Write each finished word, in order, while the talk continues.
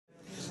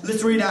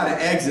Let's read out of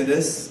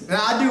Exodus. Now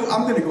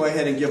I'm going to go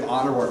ahead and give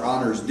honor where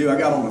honor is due. I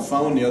got on the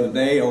phone the other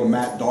day. Old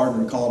Matt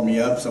Darden called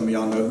me up. Some of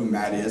y'all know who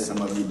Matt is. Some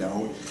of you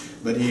don't.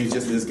 But he's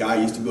just this guy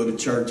I used to go to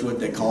church with.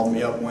 They called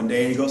me up one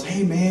day and he goes,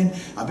 "Hey man,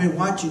 I've been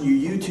watching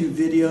your YouTube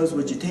videos.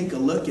 Would you take a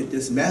look at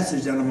this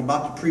message that I'm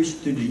about to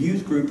preach to the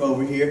youth group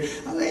over here?"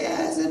 I was like,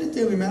 "Yeah, send it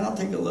to me, man. I'll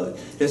take a look."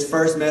 His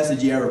first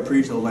message he ever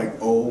preached, I was like,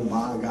 "Oh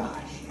my gosh.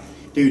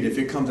 Dude, if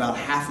it comes out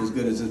half as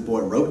good as this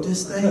boy wrote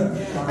this thing."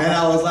 And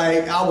I was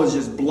like, I was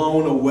just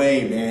blown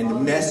away, man. The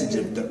message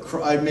of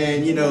the,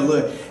 man, you know,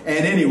 look.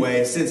 And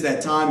anyway, since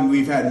that time,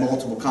 we've had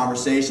multiple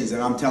conversations.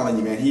 And I'm telling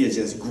you, man, he has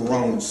just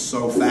grown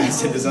so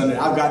fast.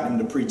 I've gotten him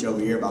to preach over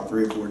here about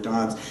 3 or 4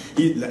 times.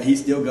 He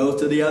still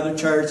goes to the other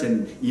church.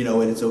 And, you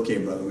know, and it's okay,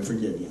 brother. We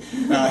forgive you.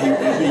 You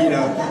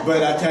know,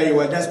 but I tell you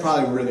what, that's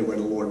probably really where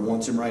the Lord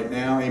wants him right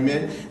now.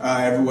 Amen.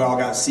 Everywhere all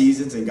got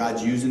seasons and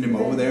God's using him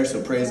over there.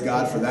 So praise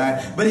God for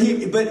that. But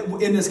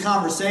in this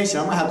conversation,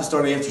 I'm going to have to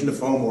start answering the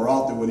phone more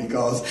often when he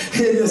calls.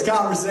 In this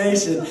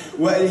conversation,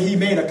 he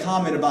made a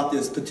comment about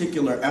this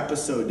particular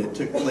episode that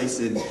took place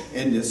in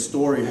this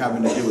story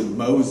having to do with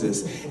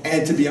Moses.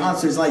 And to be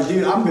honest, he's like,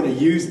 dude, I'm going to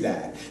use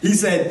that. He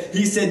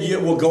said, yeah,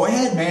 well, go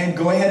ahead, man.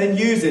 Go ahead and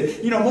use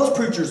it. You know, most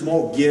preachers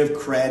won't give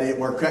credit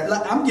where credit.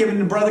 I'm giving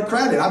the brother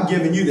credit. I'm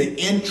giving you the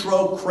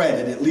intro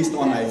credit, at least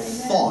on a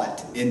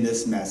thought in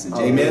this message.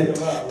 Amen.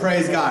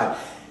 Praise God.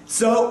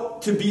 So,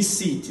 to be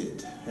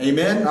seated.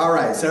 Amen. All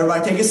right. So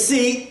everybody take a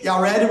seat.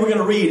 Y'all ready? We're going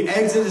to read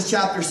Exodus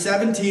chapter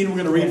 17. We're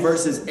going to read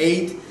verses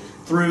 8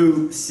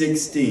 through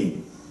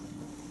 16.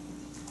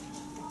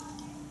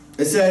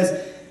 It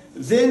says,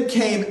 "Then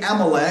came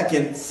Amalek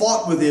and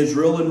fought with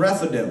Israel in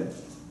Rephidim.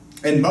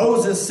 And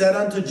Moses said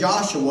unto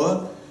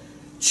Joshua,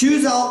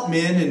 Choose out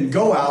men and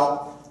go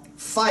out,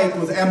 fight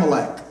with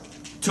Amalek.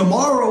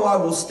 Tomorrow I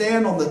will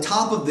stand on the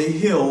top of the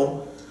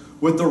hill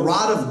with the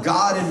rod of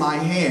God in my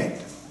hand.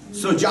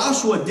 So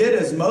Joshua did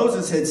as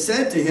Moses had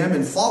said to him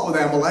and fought with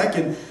Amalek.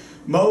 And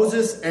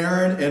Moses,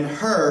 Aaron, and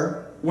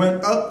Hur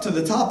went up to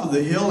the top of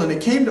the hill. And it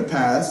came to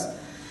pass,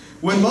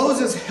 when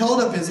Moses held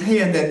up his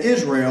hand, that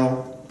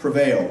Israel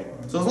prevailed."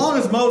 So as long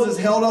as Moses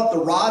held up the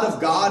rod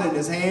of God in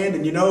his hand,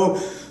 and you know,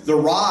 the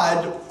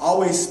rod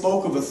always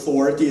spoke of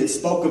authority. It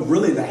spoke of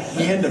really the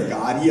hand of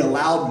God. He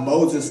allowed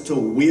Moses to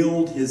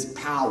wield his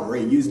power.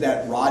 He used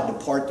that rod to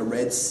part the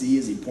Red Sea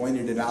as he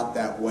pointed it out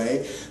that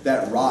way.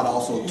 That rod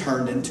also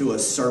turned into a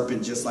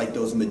serpent just like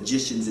those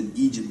magicians in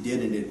Egypt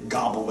did, and it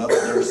gobbled up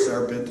their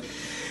serpent.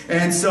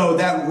 And so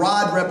that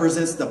rod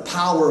represents the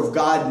power of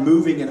God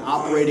moving and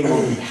operating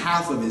on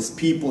behalf of his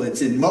people.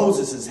 It's in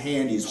Moses'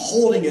 hand. He's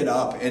holding it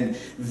up, and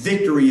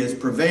victory is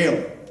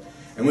prevailing.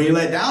 And when he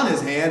let down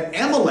his hand,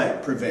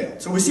 Amalek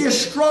prevailed. So we see a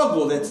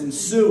struggle that's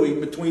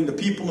ensuing between the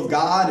people of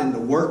God and the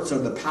works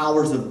of the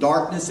powers of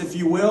darkness, if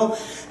you will.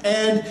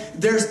 And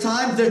there's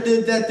times that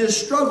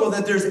this struggle,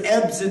 that there's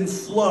ebbs and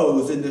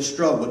flows in this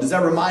struggle. Does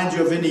that remind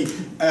you of any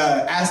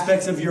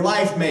aspects of your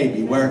life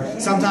maybe, where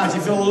sometimes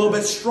you feel a little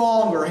bit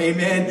stronger,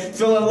 amen,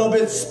 feeling a little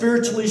bit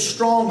spiritually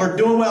stronger,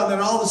 doing well, and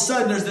then all of a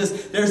sudden there's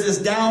this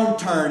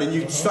downturn, and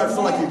you start to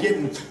feel like you're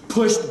getting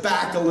pushed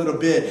back a little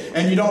bit,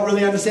 and you don't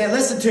really understand.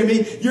 Listen to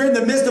me, you're in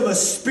the midst of a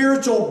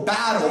spiritual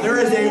battle. There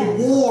is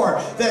a war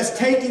that's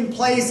taking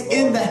place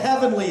in the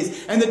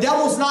heavenlies, and the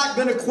devil's not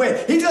going to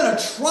quit. He's going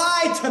to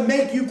try to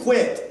make you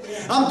quit.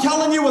 I'm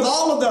telling you, with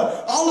all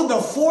of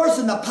the force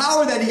and the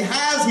power that he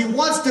has, he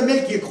wants to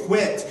make you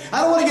quit.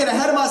 I don't want to get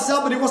ahead of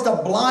myself, but he wants to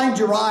blind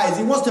your eyes.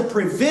 He wants to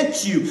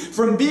prevent you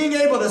from being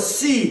able to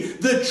see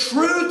the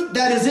truth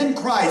that is in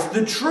Christ,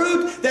 the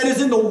truth that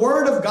is in the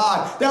Word of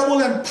God, that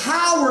will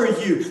empower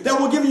you, that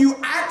will give you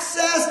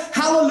access,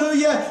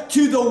 hallelujah,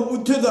 to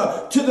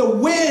the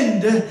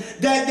wind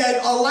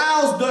that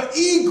allows the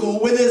eagle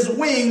with his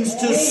wings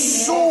to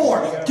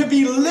soar, to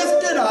be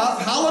lifted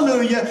up,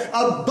 hallelujah,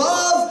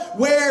 above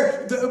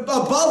where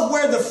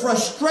the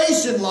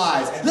frustration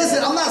lies.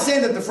 Listen, I'm not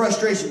saying that the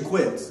frustration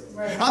quits.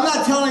 I'm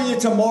not telling you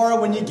tomorrow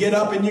when you get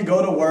up and you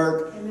go to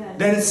work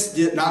that it's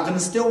not going to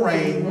still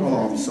rain.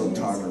 Oh, I'm so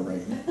tired of rain.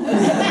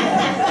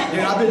 Dude,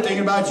 I've been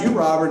thinking about you,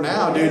 Robert,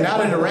 now, dude. Now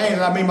that it rains,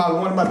 I mean,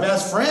 one of my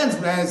best friends,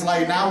 man, it's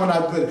like now when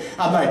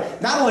I'm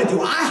like, not only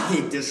do I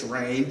hate this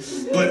rain,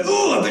 but,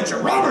 ooh, I bet you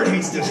Robert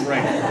hates this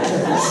rain.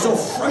 I'm so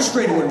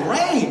frustrated with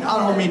rain. I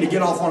don't mean to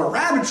get off on a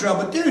rabbit trail,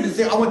 but, dude,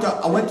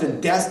 I went to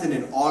Destin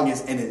in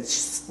August, and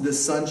it's the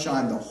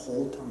sunshine the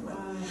whole time.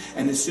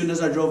 And as soon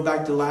as I drove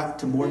back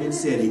to Morgan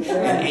City, it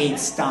ain't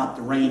stopped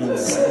raining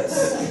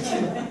since.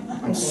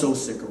 I'm so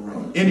sick of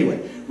rain.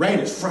 Anyway, rain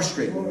is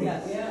frustrating me.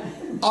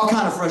 All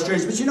kind of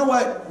frustrations. But you know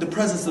what? The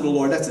presence of the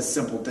Lord, that's a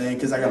simple thing,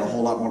 because I got a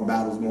whole lot more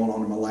battles going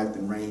on in my life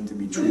than rain, to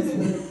be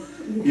truthful.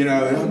 You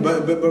know,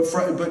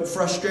 but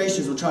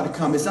frustrations will try to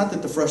come. It's not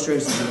that the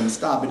frustrations are going to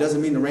stop. It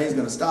doesn't mean the rain's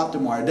going to stop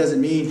tomorrow. It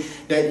doesn't mean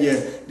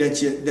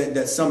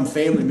that some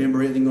family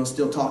member isn't going to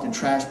still talking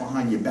trash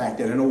behind your back.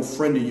 That an old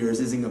friend of yours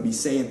isn't going to be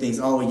saying things.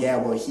 Oh yeah,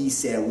 well he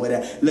said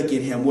whatever. Look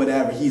at him,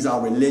 whatever. He's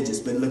all religious,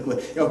 but look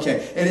what.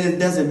 Okay, and it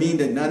doesn't mean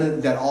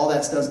that all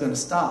that stuff's going to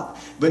stop.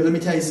 But let me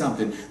tell you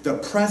something. The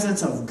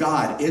presence of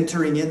God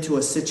entering into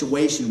a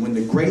situation when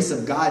the grace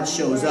of God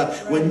shows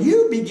up, when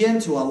you begin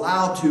to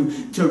allow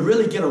to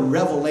really get a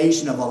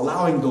revelation of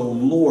allowing the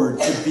Lord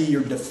to be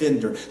your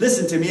defender.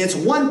 Listen to me, it's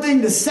one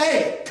thing to say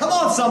it. Come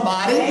on,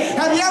 somebody.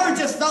 Have you ever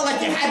just felt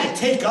like you had to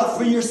take up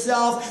for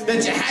yourself?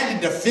 That you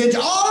had to defend?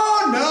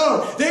 Oh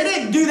no, they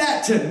didn't do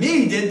that to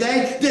me, did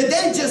they? Did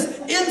they just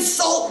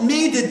insult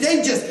me? Did they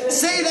just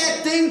say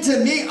that thing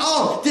to me?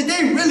 Oh, did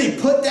they really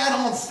put that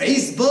on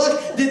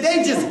Facebook? Did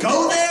they just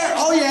go there?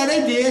 Oh yeah,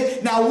 they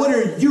did. Now what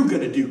are you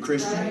going to do,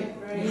 Christian?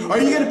 Are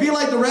you going to be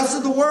like the rest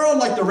of the world,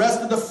 like the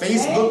rest of the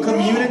Facebook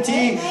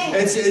community?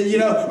 It's, you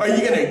know, are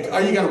you going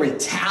to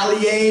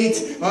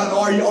retaliate, or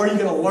are you going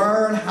to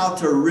learn how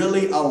to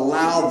really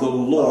allow the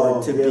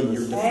Lord to be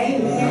your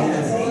defender?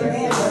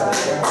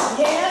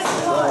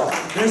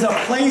 There's a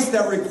place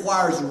that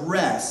requires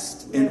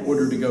rest in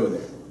order to go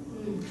there.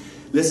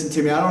 Listen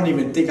to me, I don't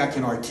even think I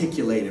can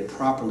articulate it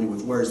properly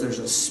with words. There's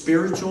a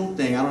spiritual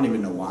thing. I don't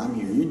even know why I'm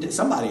here.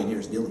 Somebody in here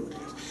is dealing with this.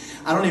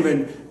 I don't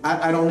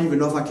even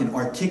know if I can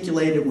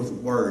articulate it with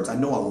words. I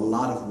know a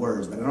lot of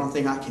words, but I don't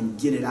think I can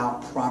get it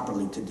out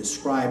properly to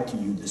describe to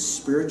you the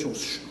spiritual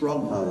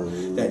struggle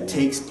that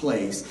takes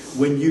place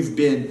when you've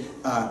been,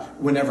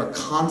 whenever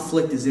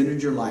conflict has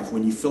entered your life,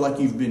 when you feel like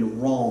you've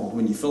been wronged,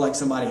 when you feel like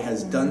somebody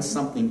has done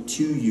something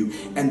to you,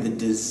 and the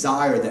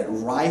desire that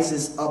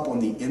rises up on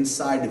the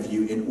inside of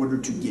you in order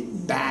to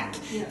get back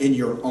in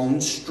your own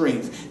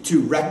strength,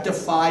 to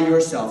rectify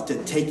yourself, to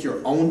take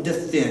your own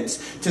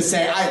defense, to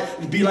say,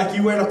 be like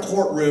you were in a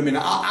courtroom, and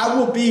I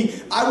will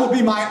be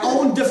my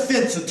own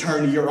defense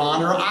attorney, Your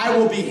Honor. I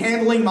will be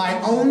handling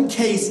my own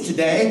case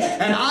today,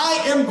 and I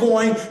am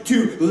going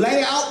to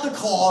lay out the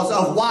cause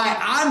of why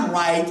I'm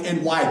right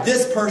and why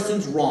this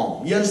person's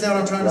wrong. You understand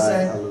what I'm trying to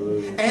say?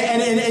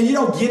 And you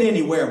don't get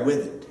anywhere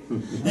with it.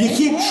 You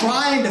keep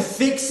trying to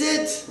fix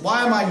it.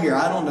 Why am I here?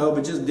 I don't know,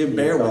 but just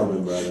bear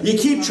with me. You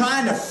keep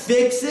trying to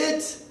fix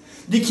it.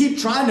 You keep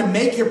trying to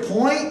make your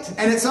point,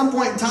 and at some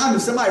point in time,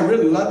 if somebody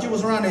really loved you,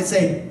 was around, they'd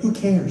say, who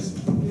cares?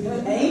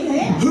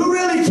 Amen. Who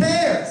really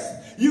cares?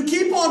 You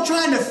keep on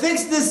trying to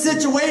fix this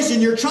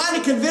situation. You're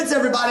trying to convince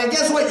everybody, and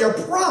guess what? You're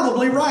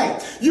probably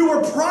right. You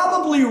were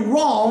probably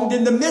wronged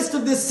in the midst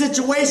of this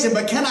situation,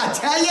 but can I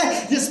tell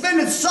you, you're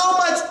spending so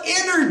much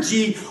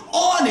energy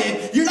on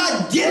it, you're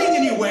not getting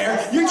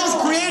anywhere. You're just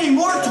creating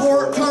more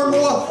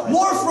turmoil,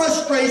 more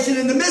frustration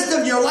in the midst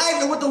of your life,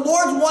 and what the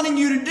Lord's wanting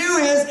you to do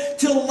is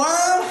to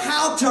learn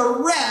how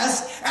to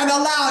rest and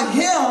allow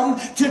Him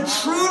to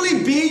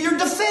truly be your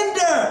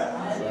defender.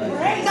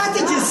 Not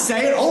to just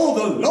say it, oh,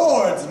 the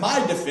Lord's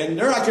my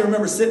defender. I can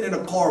remember sitting in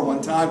a car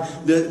one time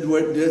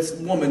with this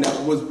woman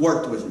that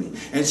worked with me,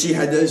 and she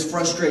had those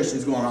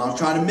frustrations going on. I was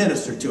trying to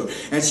minister to her,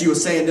 and she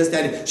was saying this,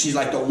 that, and she's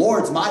like, the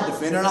Lord's my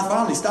defender. And I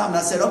finally stopped and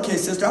I said, okay,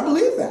 sister, I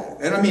believe that.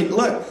 And I mean,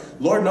 look,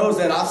 Lord knows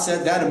that I've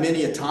said that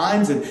many a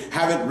times and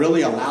haven't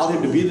really allowed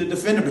Him to be the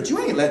defender, but you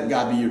ain't letting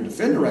God be your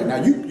defender right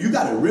now. You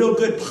got a real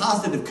good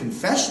positive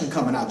confession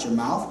coming out your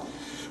mouth.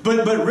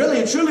 But really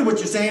and truly what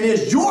you're saying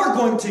is you're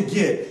going to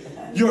get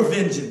your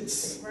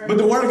vengeance. But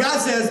the Word of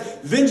God says,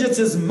 vengeance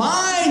is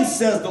mine,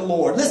 says the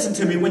Lord. Listen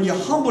to me, when you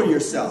humble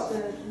yourself,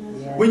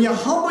 when you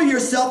humble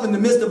yourself in the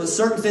midst of a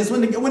circumstance,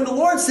 when the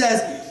Lord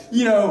says,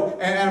 you know,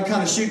 and I'm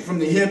kind of shooting from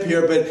the hip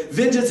here, but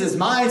vengeance is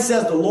mine,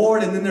 says the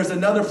Lord. And then there's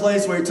another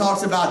place where He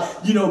talks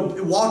about, you know,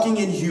 walking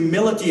in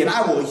humility, and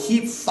I will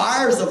heap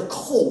fires of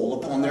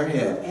coal upon their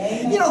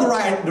head. You know,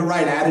 the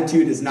right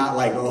attitude is not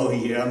like, oh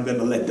yeah, I'm going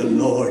to let the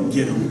Lord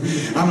get them.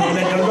 I'm going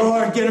to let the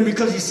Lord get them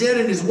because He said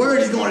in His Word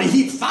He's going to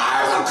heap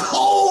fires of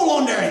coal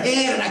on their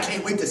head, and I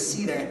can't wait to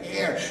see their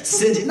hair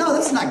singeing. No,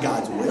 that's not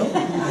God's will.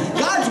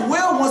 God's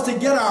will wants to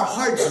get our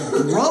hearts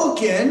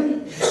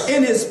broken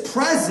in His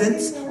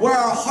presence, where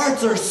our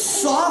hearts are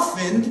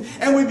softened,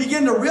 and we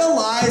begin to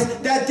realize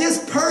that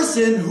this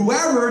person,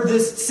 whoever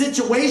this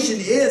situation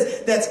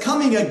is that's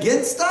coming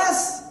against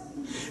us,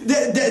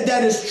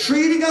 that is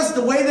treating us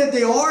the way that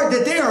they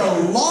are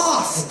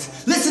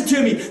lost. Listen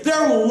to me,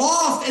 they're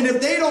lost, and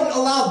if they don't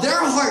allow their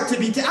heart to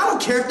be, I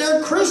don't care if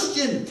they're a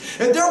Christian,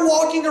 if they're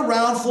walking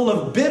around full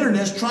of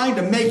bitterness trying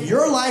to make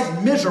your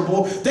life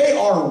miserable, they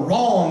are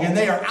wrong, and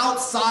they are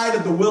outside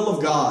of the will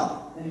of God.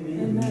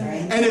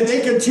 And if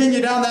they continue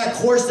down that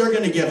course, they're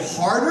going to get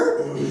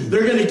harder.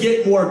 They're going to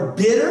get more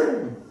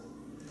bitter.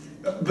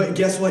 But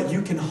guess what?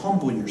 You can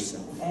humble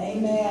yourself.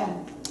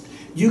 Amen.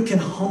 You can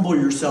humble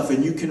yourself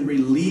and you can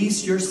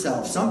release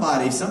yourself.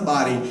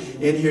 Somebody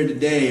in here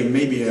today,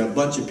 maybe a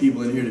bunch of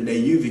people in here today,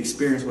 you've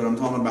experienced what I'm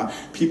talking about.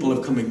 People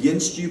have come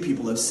against you.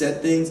 People have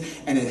said things,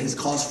 and it has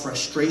caused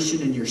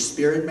frustration in your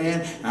spirit,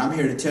 man. And I'm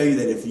here to tell you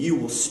that if you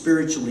will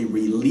spiritually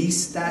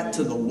release that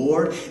to the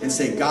Lord and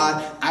say,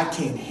 God, I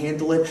can't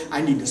handle it.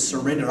 I need to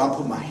surrender. I'll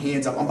put my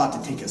hands up. I'm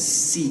about to take a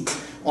seat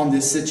on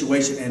this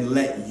situation and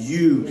let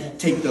you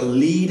take the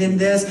lead in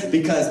this,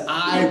 because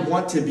I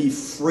want to be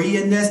free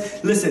in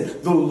this.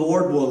 Listen, the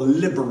Lord will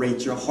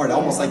liberate your heart.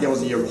 Almost like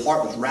your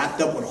heart was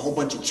wrapped up with a whole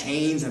bunch of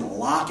chains and a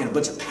lock and a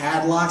bunch of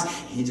padlocks.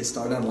 He just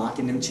started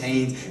unlocking them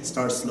chains,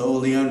 started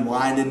slowly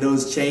unwinding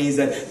those chains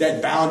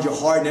that bound your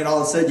heart, and then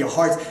all of a sudden your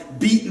heart's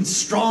beating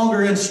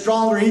stronger and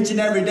stronger each and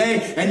every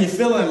day, and you're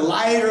feeling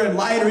lighter and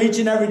lighter each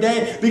and every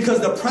day, because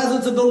the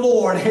presence of the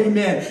Lord,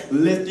 amen,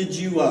 lifted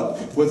you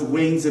up with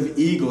wings of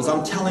eagles.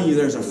 I'm telling you,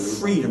 there's a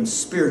freedom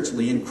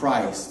spiritually in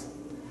Christ.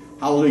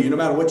 Hallelujah. No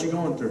matter what you're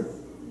going through.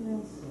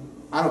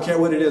 I don't care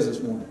what it is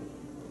this morning.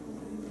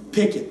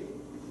 Pick it.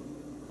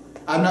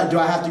 Do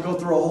I have to go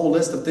through a whole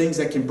list of things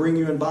that can bring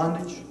you in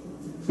bondage?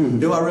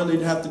 Do I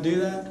really have to do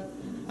that?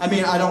 I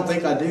mean, I don't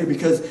think I do,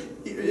 because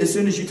as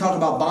soon as you talk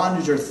about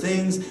bondage or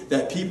things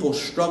that people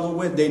struggle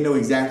with, they know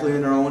exactly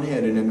in their own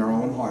head and in their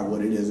own heart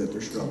what it is that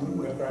they're struggling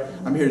with.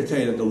 I'm here to tell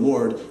you that the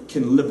Lord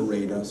can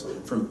liberate us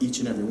from each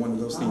and every one of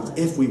those things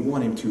if we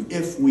want Him to,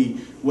 if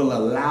we will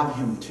allow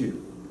Him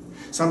to.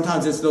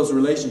 Sometimes it's those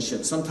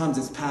relationships. Sometimes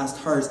it's past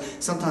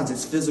hurts. Sometimes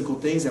it's physical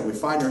things that we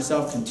find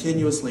ourselves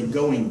continuously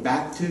going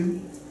back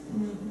to.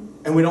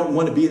 And we don't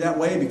want to be that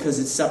way because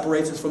it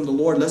separates us from the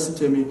Lord. Listen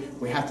to me.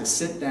 We have to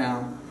sit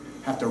down,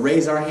 have to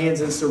raise our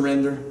hands in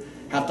surrender,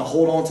 have to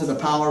hold on to the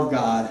power of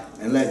God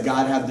and let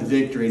God have the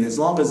victory. And as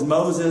long as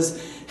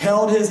Moses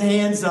held his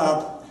hands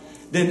up,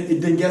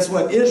 then guess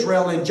what?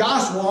 Israel and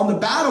Joshua on the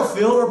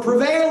battlefield are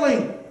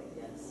prevailing.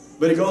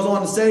 But it goes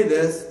on to say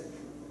this.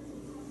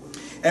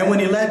 And when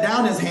he let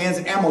down his hands,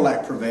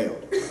 Amalek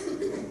prevailed.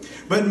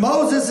 But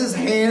Moses'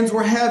 hands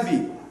were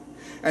heavy.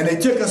 And they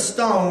took a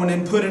stone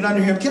and put it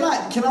under him. Can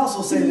I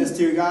also say this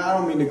to you, guys? I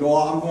don't mean to go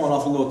off. I'm going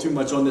off a little too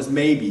much on this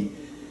maybe.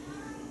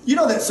 You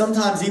know that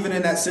sometimes even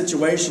in that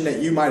situation that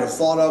you might have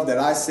thought of that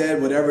I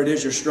said, whatever it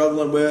is you're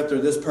struggling with, or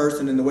this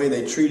person and the way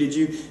they treated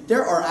you,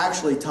 there are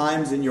actually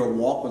times in your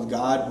walk with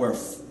God where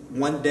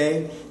one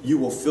day you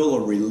will feel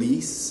a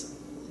release.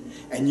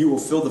 And you will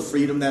feel the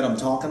freedom that I'm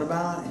talking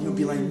about. And you'll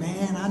be like,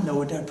 man, I know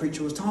what that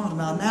preacher was talking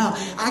about now.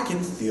 I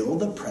can feel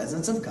the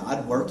presence of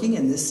God working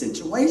in this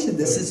situation.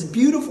 This is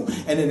beautiful.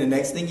 And then the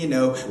next thing you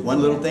know,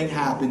 one little thing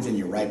happens and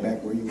you're right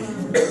back where you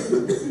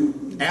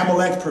were.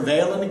 Amalek's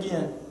prevailing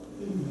again.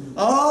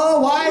 Oh,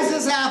 why is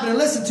this happening?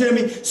 Listen to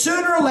me.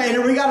 Sooner or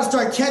later, we got to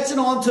start catching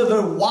on to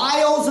the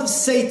wiles of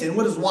Satan.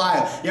 What is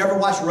wild? You ever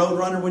watch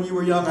Roadrunner when you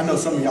were young? I know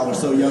some of y'all are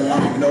so young, I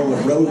don't even know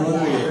what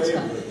Roadrunner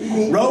is.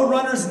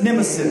 Roadrunner's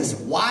nemesis,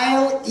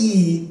 Wile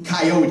E.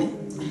 Coyote.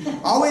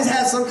 Always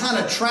has some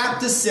kind of trap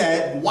to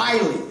set.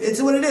 Wiley.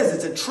 It's what it is.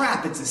 It's a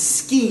trap. It's a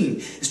scheme.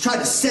 It's trying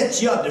to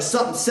set you up. There's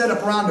something set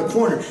up around the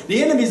corner.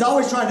 The enemy's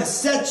always trying to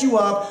set you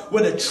up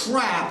with a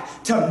trap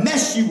to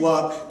mess you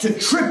up, to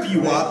trip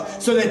you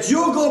up, so that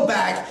you'll go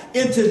back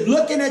into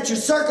looking at your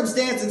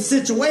circumstance and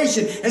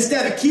situation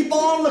instead of keep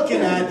on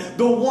looking at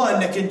the one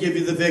that can give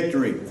you the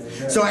victory.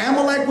 So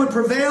Amalek would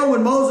prevail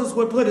when Moses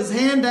would put his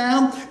hand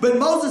down, but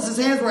Moses'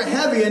 hands were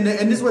heavy, and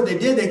this is what they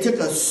did. They took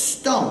a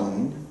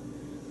stone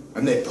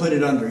and they put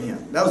it under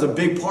him. That was a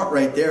big part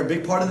right there. A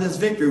big part of this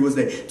victory was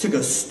they took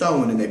a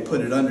stone and they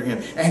put it under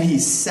him. And he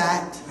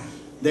sat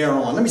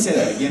thereon. Let me say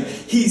that again.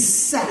 He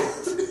sat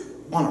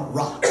on a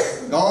rock.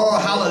 Oh,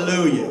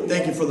 hallelujah.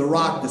 Thank you for the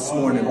rock this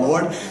morning,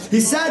 Lord. He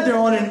sat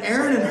thereon, and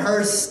Aaron and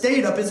Hur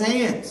stayed up his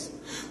hands.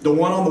 The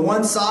one on the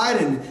one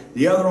side and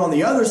the other on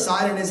the other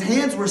side. And his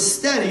hands were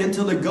steady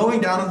until the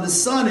going down of the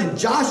sun. And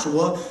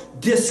Joshua,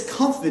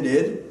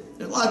 discomfited,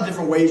 there's a lot of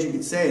different ways you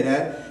could say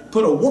that,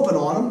 put a whooping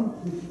on him.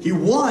 He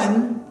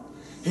won.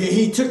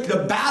 He took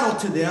the battle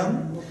to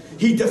them.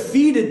 He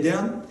defeated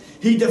them.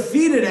 He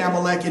defeated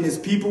Amalek and his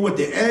people with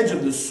the edge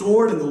of the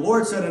sword. And the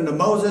Lord said unto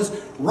Moses,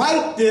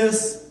 write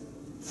this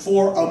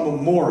for a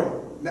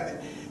memorial. Now,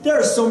 there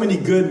are so many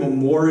good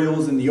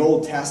memorials in the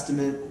Old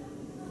Testament.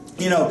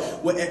 You know,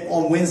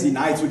 on Wednesday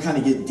nights, we kind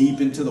of get deep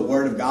into the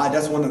Word of God.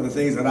 That's one of the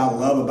things that I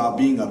love about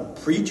being a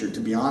preacher, to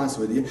be honest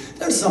with you.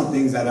 There's some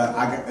things that,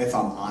 if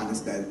I'm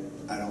honest, that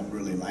I don't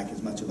really like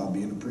as much about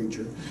being a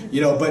preacher.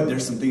 You know, but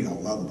there's some things I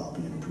love about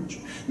being a preacher.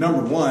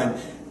 Number one,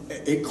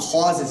 it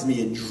causes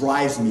me, it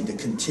drives me to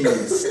continue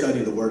to study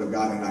the Word of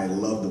God, and I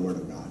love the Word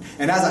of God.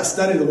 And as I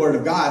study the Word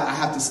of God, I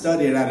have to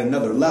study it at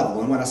another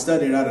level. And when I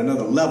study it at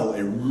another level,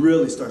 it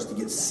really starts to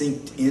get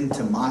synced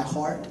into my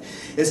heart.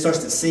 It starts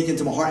to sink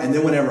into my heart. And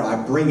then whenever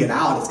I bring it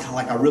out, it's kind of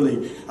like I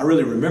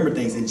really remember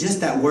things. And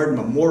just that word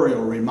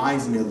memorial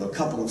reminds me of a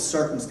couple of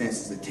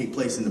circumstances that take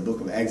place in the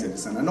book of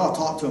Exodus. And I know I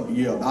talked to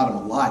you about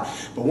them a lot.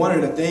 But one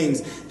of the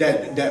things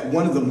that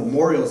one of the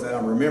memorials that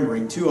I'm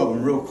remembering, two of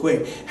them real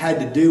quick, had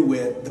to do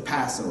with the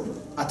Passover.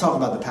 I talk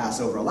about the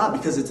Passover a lot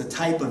because it's a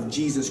type of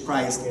Jesus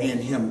Christ and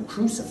Him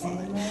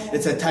crucified.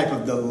 It's a type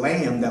of the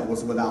lamb that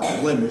was without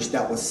blemish,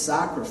 that was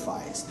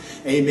sacrificed.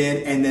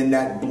 Amen. And then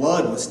that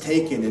blood was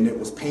taken and it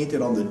was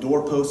painted on the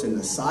doorpost and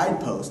the side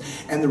post.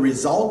 And the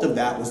result of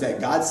that was that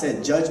God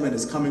said judgment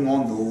is coming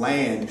on the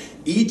land.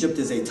 Egypt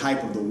is a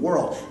type of the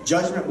world.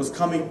 Judgment was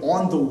coming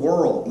on the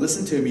world.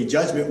 Listen to me.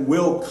 Judgment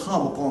will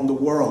come upon the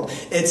world.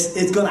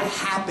 It's going to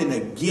happen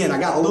again. I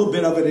got a little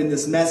bit of it in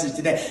this message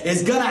today.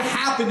 It's going to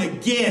happen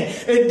again.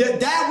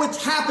 That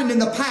which happened in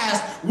the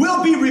past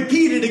will be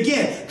repeated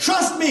again.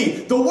 Trust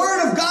me, the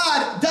Word of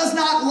God does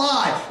not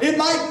lie. It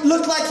might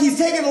look like He's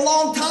taking a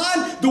long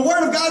time. The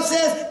Word of God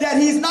says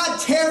that He's not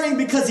tarrying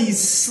because He's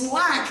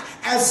slack,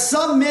 as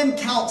some men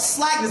count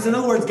slackness. In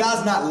other words,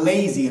 God's not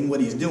lazy in what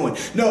He's doing.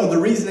 No, the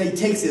reason that He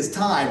takes His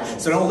time.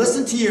 So don't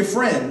listen to your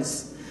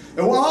friends.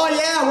 Well, oh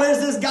yeah, where's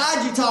this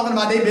God you're talking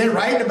about? They've been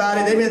writing about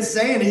it. They've been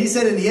saying it. He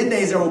said in the end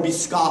days there will be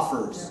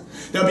scoffers.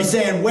 They'll be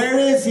saying, where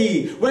is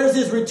He? Where's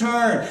His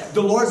return?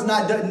 The Lord's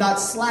not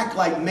slack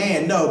like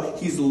man. No,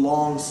 He's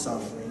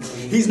long-suffering.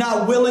 He's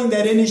not willing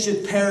that any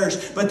should perish,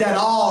 but that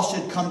all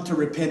should come to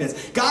repentance.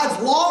 God's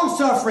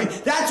long-suffering.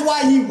 That's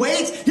why He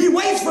waits. He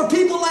waits for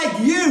people like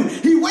you.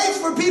 He waits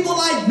for people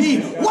like me.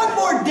 One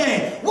more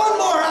day, one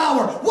more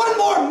hour, one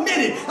more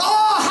minute.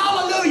 Oh,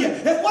 hallelujah.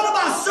 If one of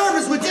my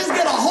servants would just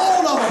get a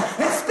hold of them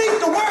and speak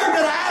the word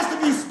that I asked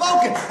to be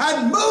spoken,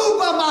 I'd move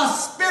by my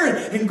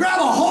spirit and grab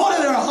a hold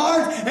of their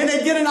hearts, and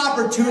they get an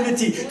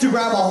opportunity to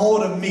grab a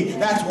hold of me.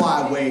 That's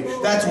why I wait.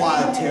 That's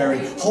why I tarry.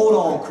 Hold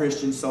on,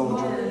 Christian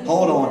soldier.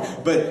 Hold on.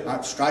 But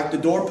I strike the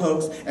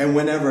doorpost, and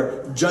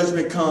whenever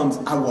judgment comes,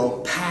 I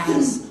will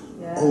pass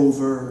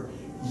over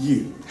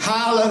you.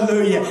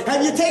 Hallelujah.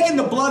 Have you taken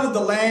the blood of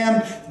the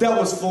Lamb that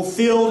was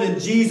fulfilled in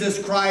Jesus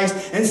Christ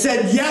and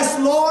said, yes,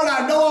 Lord,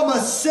 I know I'm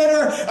a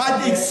sinner.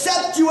 I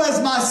accept you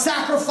as my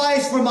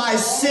sacrifice for my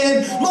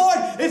sin. Lord,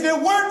 if it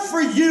weren't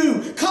for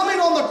you coming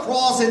on the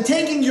cross and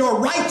taking your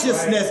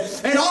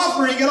righteousness and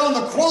offering it on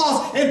the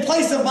cross in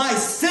place of my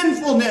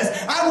sinfulness,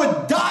 I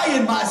would die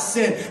in my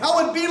sin. I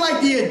would be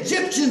like the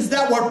Egyptians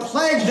that were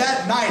plagued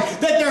that night,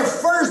 that their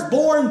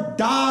firstborn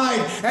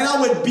died, and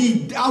I would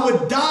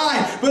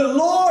die. But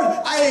Lord,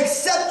 I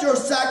accept your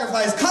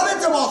sacrifice. Come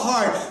into my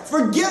heart.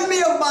 Forgive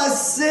me of my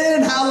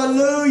sin.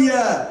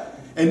 Hallelujah.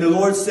 And the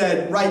Lord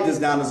said, write this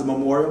down as a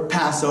memorial.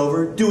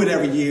 Passover. Do it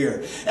every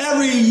year.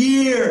 Every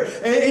year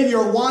in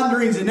your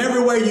wanderings and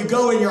everywhere you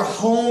go in your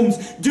homes,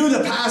 do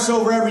the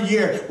Passover every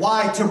year.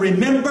 Why? To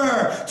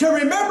remember. To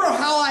remember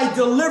how I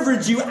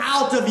delivered you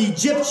out of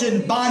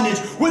Egyptian bondage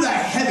with a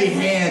heavy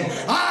hand.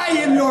 I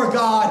am your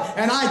God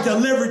and I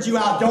delivered you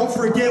out. Don't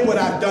forget what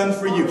I've done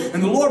for you.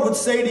 And the Lord would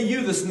say to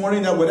you this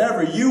morning that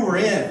whatever you were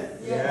in.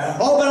 Yeah.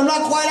 Oh, but I'm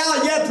not quite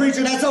out yet,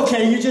 preacher. That's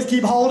okay. You just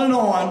keep holding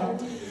on.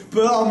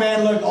 But oh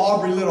man, look,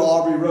 little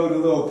Aubrey wrote a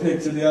little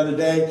picture the other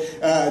day.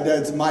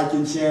 That's Mike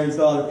and Sharon's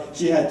daughter.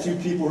 She had two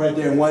people right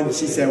there. And one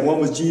was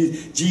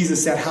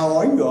Jesus said, how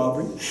are you,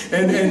 Aubrey?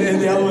 And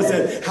the other one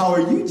said, how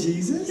are you,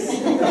 Jesus?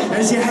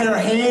 And she had her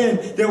hand,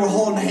 they were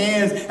holding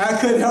hands. I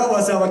couldn't help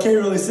myself. I can't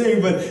really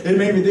sing, but it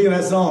made me think of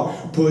that song.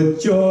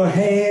 Put your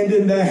hand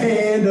in the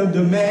hand of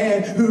the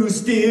man who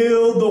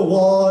stilled the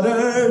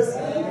waters.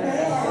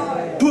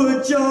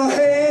 Put your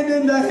hand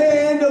in the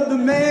hand of the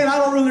man. I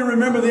don't really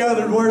remember the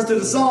other words to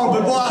the song,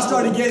 but boy, I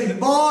started getting,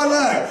 look,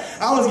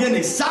 I was getting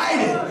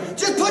excited.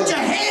 Just put your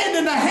hand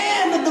in the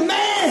hand of the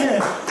man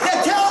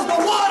that tells the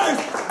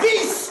waters,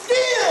 be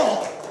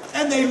still.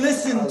 And they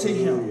listen to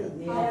him.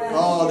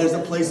 Oh, there's a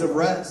place of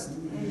rest.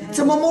 It's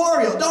a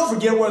memorial. Don't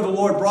forget where the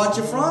Lord brought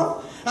you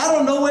from. I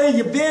don't know where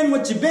you've been,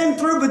 what you've been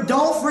through, but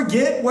don't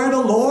forget where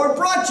the Lord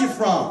brought you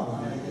from.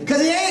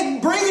 Because He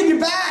ain't bringing you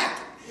back.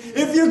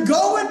 If you're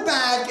going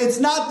back, it's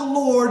not the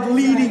Lord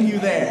leading you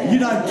there. You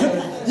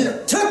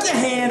took the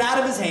hand out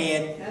of His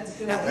hand.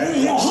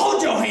 Now,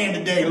 hold your hand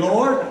today,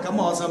 Lord.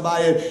 Come on,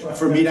 somebody.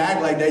 For me to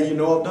act like that, you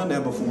know I've done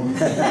that before.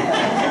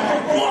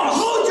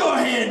 Hold your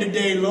hand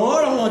today,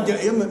 Lord.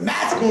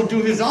 Matt's going to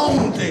do his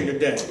own thing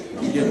today.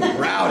 I'm getting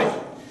rowdy.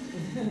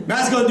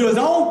 Matt's going to do his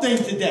own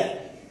thing today.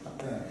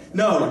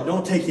 No,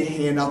 don't take your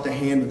hand out the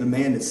hand of the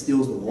man that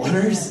steals the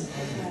waters.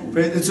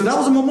 So that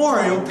was a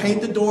memorial.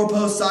 Paint the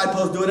doorpost, side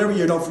post, do it every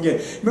year. Don't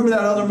forget. Remember that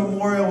other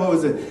memorial? What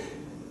was it?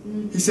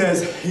 He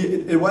says,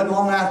 it wasn't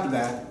long after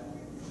that.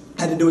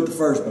 Had to do with the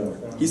firstborn.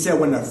 He said,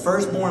 when the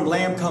firstborn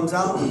lamb comes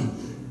out,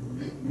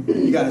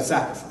 you got to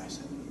sacrifice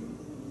it.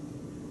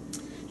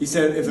 He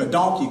said, if a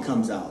donkey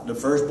comes out, the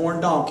firstborn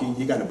donkey,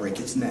 you got to break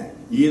its neck.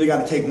 You either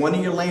got to take one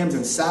of your lambs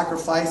and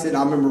sacrifice it.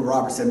 I remember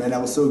Robert said, man, that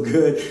was so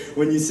good.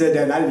 When you said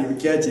that, I didn't even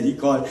catch it.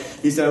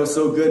 He said it was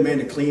so good, man,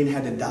 the clean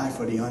had to die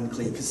for the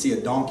unclean. Because see, a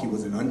donkey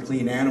was an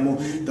unclean animal.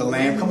 The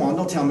lamb, come on,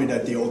 don't tell me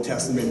that the Old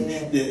Testament,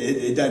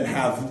 it doesn't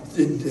have,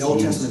 the Old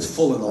Testament's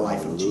full of the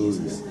life of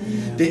Jesus.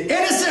 The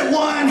innocent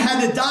one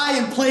had to die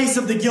in place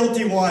of the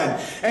guilty one.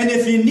 And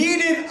if you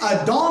needed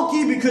a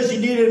donkey because you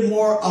needed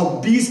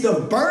a beast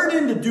of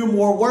burden to do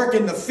more work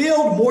in the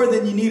field more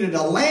than you needed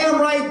a lamb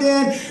right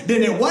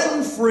then it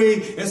wasn't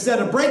free. Instead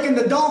of breaking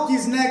the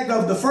donkey's neck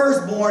of the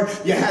firstborn,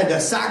 you had to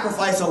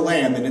sacrifice a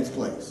lamb in its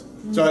place.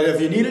 So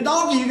if you need a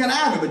donkey, you're going to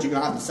have it, but you're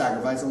going to have to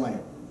sacrifice a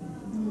lamb.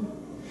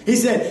 He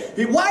said,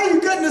 why are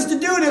you getting us to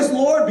do this,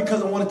 Lord?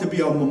 Because I want it to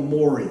be a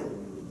memorial.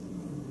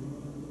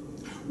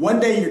 One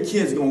day your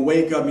kid's going to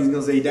wake up and he's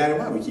going to say, Daddy,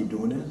 why do we keep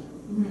doing this?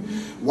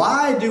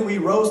 Why do we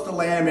roast a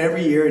lamb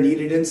every year and eat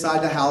it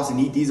inside the house and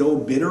eat these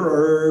old bitter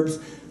herbs?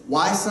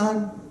 Why,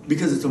 son?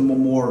 Because it's a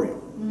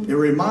memorial. It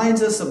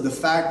reminds us of the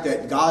fact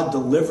that God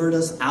delivered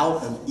us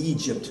out of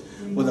Egypt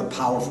with a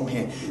powerful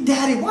hand.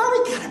 Daddy,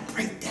 why we gotta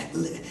break that?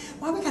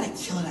 Why we gotta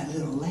kill that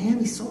little lamb?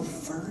 He's so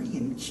furry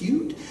and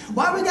cute.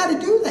 Why we gotta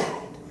do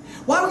that?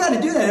 Why we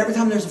gotta do that every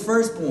time there's a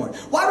firstborn?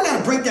 Why we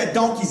gotta break that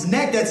donkey's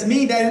neck? That's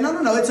mean, Daddy.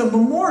 No. It's a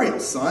memorial,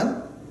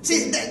 son.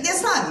 See,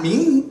 that's not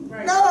mean.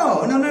 Right.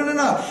 No.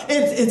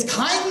 It's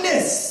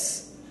kindness.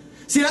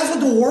 See, that's what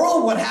the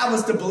world would have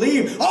us to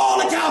believe.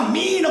 Oh, look how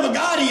mean of a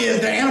God he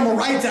is, the animal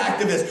rights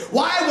activists.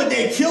 Why would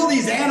they kill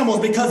these animals?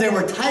 Because they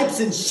were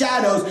types and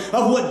shadows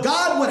of what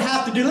God would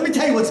have to do. Let me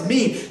tell you what's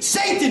mean.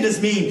 Satan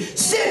is mean.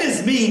 Sin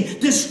is mean.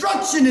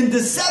 Destruction and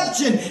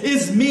deception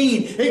is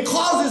mean. It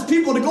causes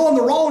people to go in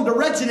the wrong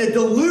direction. It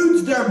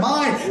deludes their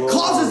mind,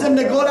 causes them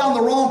to go down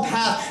the wrong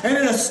path, and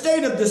in a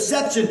state of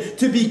deception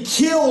to be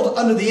killed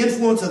under the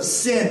influence of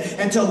sin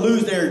and to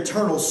lose their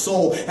eternal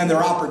soul and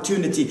their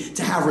opportunity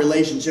to have a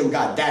relationship with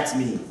God. That's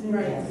me.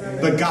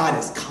 But God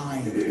is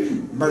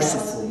kind,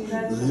 merciful,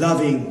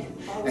 loving.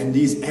 And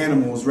these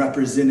animals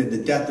represented the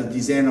death of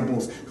these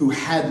animals who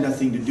had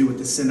nothing to do with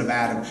the sin of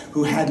Adam,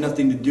 who had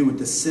nothing to do with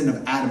the sin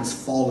of Adam's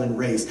fallen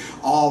race.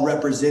 All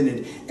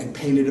represented and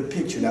painted a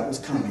picture that was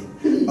coming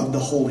of the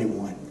Holy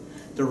One,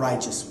 the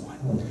righteous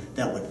one,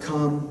 that would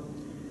come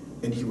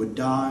and he would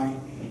die.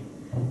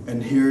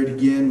 And here it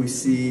again we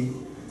see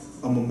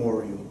a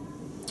memorial.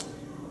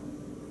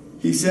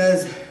 He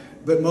says,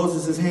 but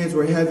Moses' hands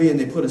were heavy, and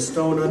they put a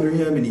stone under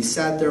him, and he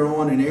sat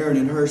thereon, and Aaron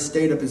and Hur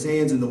stayed up his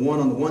hands, and the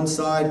one on the one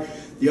side,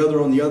 the other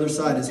on the other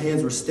side. His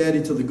hands were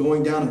steady till the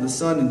going down of the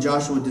sun, and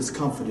Joshua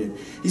discomfited.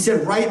 He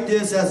said, write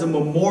this as a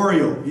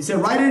memorial. He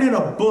said, write it in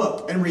a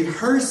book, and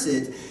rehearse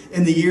it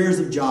in the ears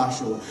of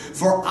Joshua.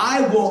 For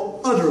I will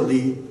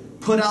utterly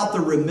put out the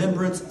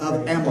remembrance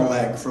of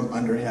Amalek from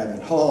under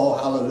heaven. Oh,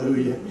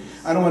 hallelujah.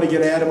 I don't want to get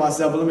ahead of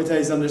myself, but let me tell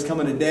you something. There's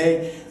coming a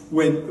day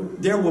when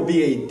there will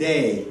be a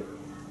day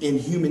in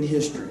human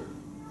history.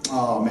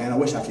 Oh man, I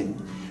wish I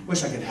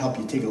could help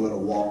you take a little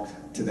walk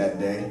to that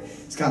day.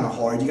 It's kind of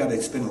hard. You got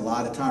to spend a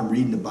lot of time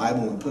reading the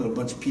Bible and put a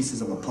bunch of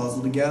pieces of a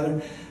puzzle together.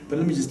 But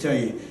let me just tell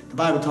you, the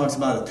Bible talks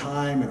about a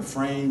time and a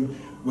frame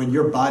when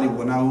your body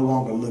will no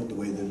longer look the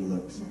way that it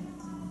looks.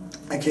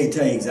 I can't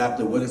tell you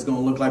exactly what it's going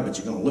to look like, but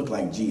you're going to look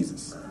like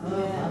Jesus.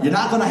 You're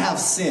not going to have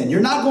sin.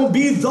 You're not going to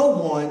be the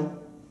one,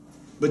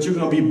 but you're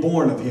going to be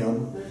born of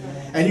him.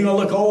 And you're going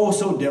to look oh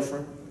so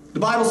different. The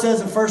Bible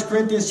says in 1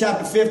 Corinthians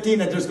chapter 15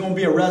 that there's going to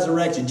be a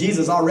resurrection.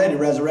 Jesus already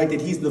resurrected.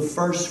 He's the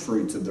first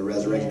fruits of the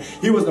resurrection.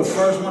 He was the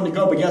first one to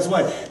go. But guess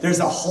what? There's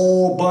a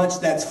whole bunch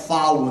that's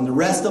following. The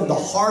rest of the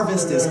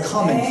harvest is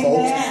coming,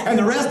 folks. And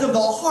the rest of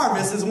the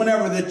harvest is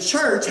whenever the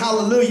church,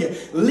 hallelujah,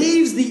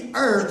 leaves the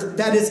earth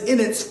that is in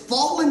its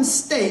fallen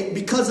state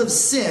because of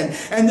sin.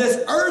 And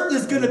this earth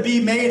is going to be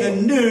made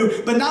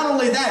anew. But not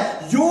only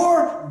that,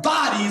 your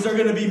bodies are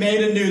going to be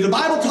made anew. The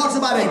Bible talks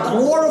about a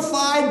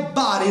glorified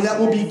body that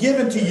will be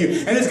given to you.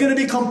 And it's going to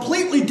be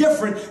completely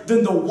different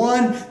than the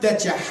one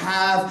that you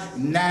have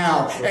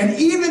now. And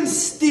even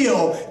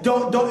still,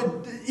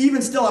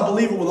 I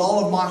believe it with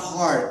all of my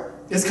heart.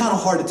 It's kind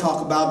of hard to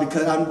talk about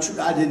because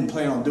I didn't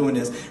plan on doing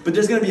this. But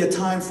there's going to be a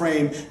time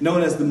frame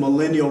known as the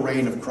millennial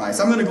reign of Christ.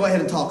 I'm going to go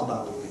ahead and talk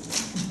about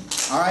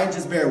it. All right,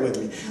 just bear with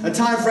me. A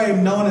time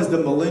frame known as the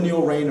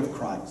millennial reign of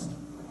Christ.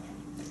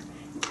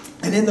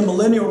 And in the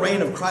millennial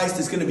reign of Christ,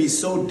 it's going to be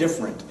so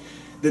different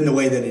than the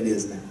way that it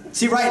is now.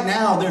 See, right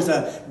now, there's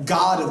a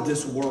God of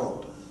this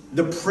world,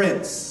 the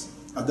prince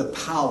of the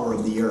power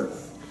of the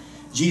earth.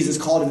 Jesus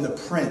called him the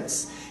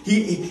prince.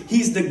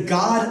 He's the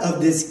God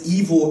of this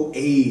evil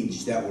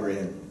age that we're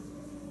in.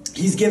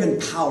 He's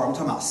given power. I'm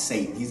talking about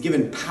Satan. He's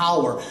given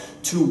power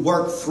to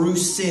work through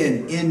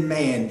sin in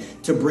man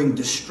to bring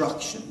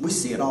destruction. We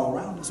see it all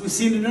around us. We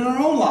see it in our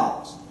own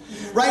lives.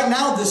 Right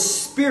now, the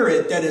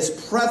spirit that is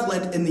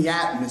prevalent in the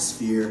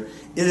atmosphere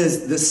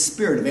is the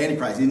spirit of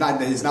Antichrist.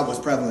 It's not what's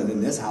prevalent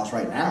in this house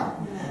right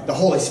now. The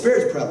Holy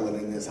Spirit is prevalent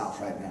in this house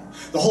right now.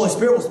 The Holy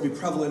Spirit wants to be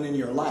prevalent in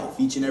your life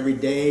each and every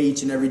day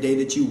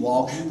that you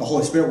walk. The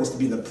Holy Spirit wants to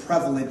be the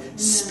prevalent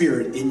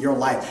spirit in your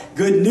life.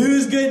 Good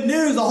news, good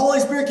news. The Holy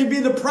Spirit can be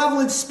the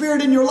prevalent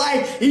spirit in your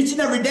life each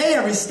and every day,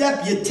 every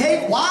step you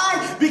take.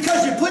 Why?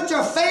 Because you put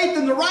your faith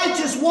in the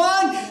righteous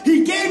one.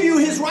 He gave you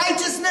his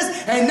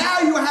righteousness, and now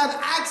you have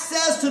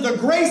access to the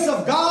grace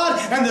of God,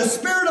 and the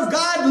Spirit of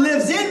God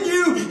lives in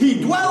you.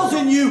 He dwells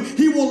in you.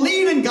 He will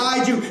lead and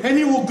guide you, and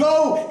he will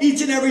go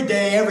each and every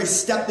day, every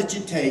step that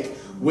you take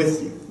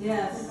with you.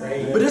 Yes.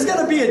 But there's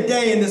going to be a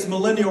day in this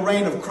millennial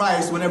reign of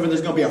Christ whenever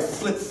there's going to be a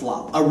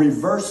flip-flop, a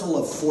reversal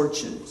of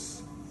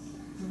fortunes.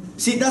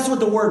 See, that's what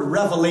the word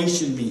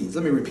revelation means.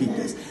 Let me repeat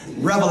this.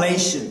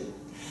 Revelation.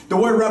 The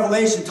word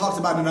revelation talks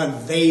about an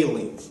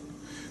unveiling.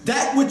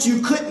 That which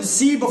you couldn't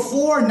see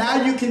before,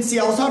 now you can see.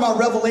 I was talking about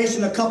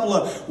Revelation a couple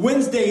of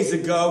Wednesdays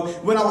ago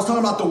when I was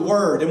talking about the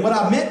Word. And what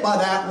I meant by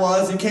that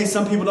was, in case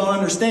some people don't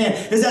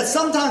understand, is that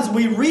sometimes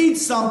we read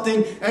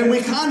something and we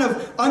kind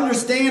of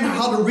understand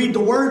how to read the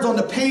words on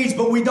the page,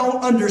 but we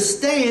don't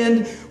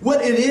understand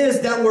what it is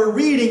that we're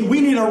reading.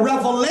 We need a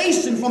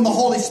revelation from the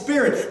Holy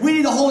Spirit. We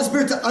need the Holy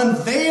Spirit to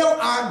unveil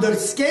the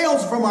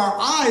scales from our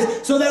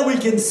eyes so that we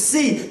can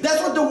see.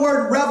 That's what the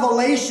word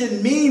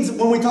revelation means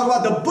when we talk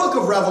about the book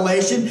of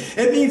Revelation.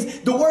 It means,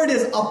 the word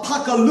is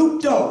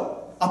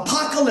apocalypto.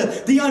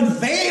 Apocalypse, the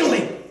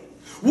unveiling.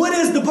 What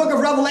is the book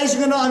of Revelation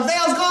going to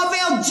unveil? It's going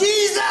to unveil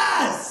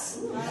Jesus.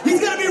 He's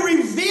going to be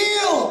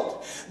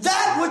revealed.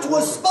 That which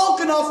was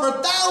spoken of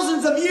for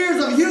thousands of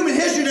years of human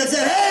history that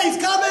said, hey, he's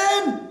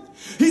coming.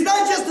 He's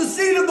not just the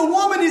seed of the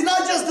woman. He's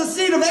not just the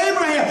seed of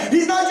Abraham.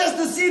 He's not just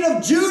the seed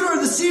of Judah or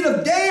the seed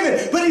of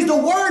David. But he's the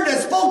word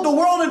that spoke the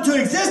world into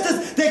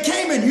existence, that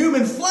came in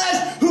human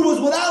flesh, who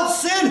was without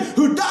sin,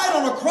 who died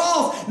on a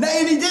cross.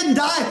 And he didn't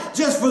die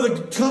just for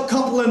the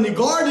couple in the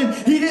garden.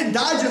 He didn't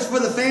die just for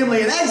the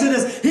family in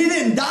Exodus. He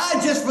didn't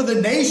die just for the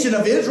nation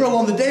of Israel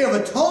on the Day of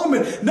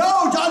Atonement.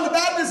 No, John the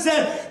Baptist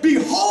said,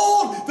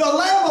 behold the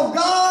Lamb of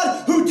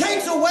God who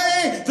takes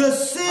away the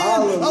sin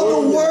of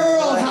the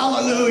world.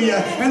 Hallelujah.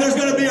 And there's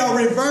going to be a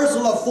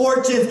reversal of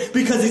fortunes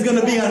because he's going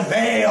to be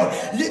unveiled.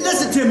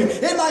 Listen to me.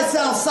 It might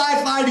sound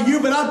sci-fi to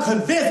you, but I'm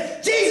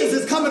convinced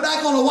Jesus is coming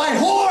back on a white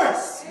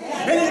horse.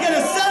 And he's going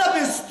to set up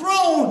his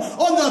throne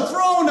on the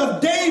throne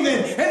of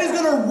David. And he's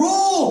going to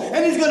rule.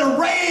 And he's going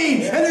to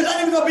reign. And there's not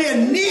even going to be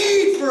a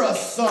need for a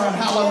son.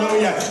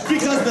 Hallelujah.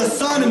 Because the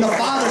Son and the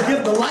Father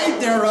give the light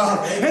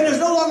thereof. And there's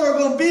no longer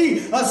going to be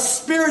a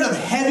spirit of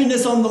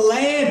heaviness on the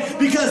land.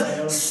 Because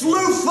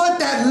Slewfoot,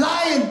 that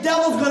lion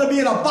devil's going to be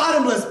in a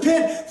bottomless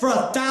pit for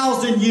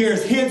 1,000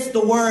 years. Hence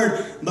the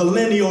word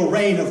millennial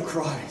reign of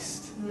Christ.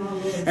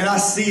 And I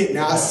see it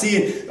now. I see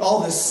it.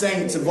 All the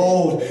saints of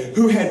old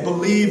who had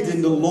believed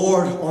in the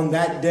Lord on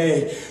that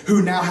day,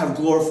 who now have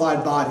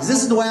glorified bodies.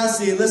 This is the way I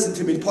see it. Listen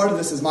to me. Part of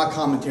this is my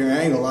commentary.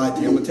 I ain't going to lie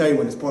to you. I'm going to tell you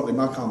when it's partly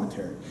my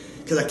commentary,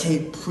 because I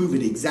can't prove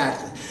it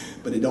exactly.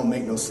 But it don't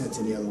make no sense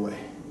any other way.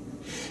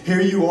 Here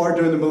you are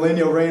during the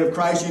millennial reign of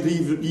Christ.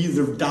 You've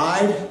either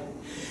died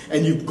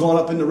and you've gone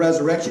up in the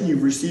resurrection.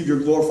 You've received your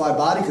glorified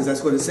body, because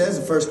that's what it says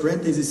in 1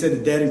 Corinthians. It said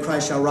the dead in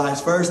Christ shall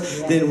rise first.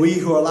 Yeah. Then we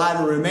who are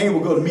alive and remain will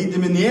go to meet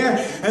them in the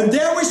air. And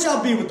there we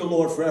shall be with the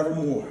Lord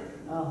forevermore.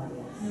 Oh,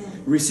 yeah.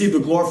 Receive the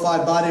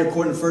glorified body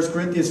according to 1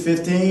 Corinthians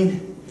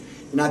 15.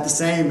 You're not the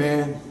same,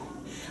 man.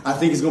 I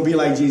think it's going to be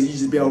like Jesus. You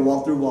just be able to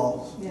walk through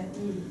walls. Yeah.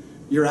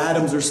 Your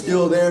atoms are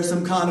still there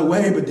some kind of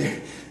way, but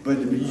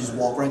you just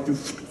walk right through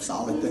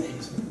solid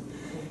things.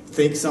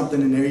 Think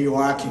something and there you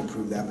are. I can't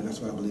prove that, but that's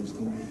what I believe it's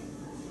going to be.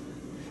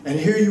 And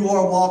here you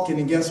are walking,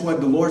 and guess what?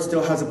 The Lord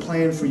still has a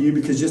plan for you,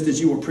 because just as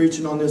you were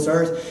preaching on this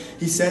earth,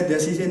 He said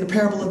this. He's in the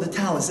parable of the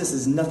talents. This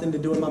has nothing to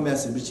do with my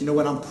message, but you know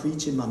what? I'm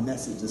preaching my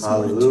message this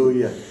morning.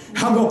 Hallelujah.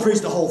 I'm going to preach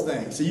the whole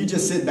thing, so you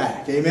just sit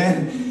back.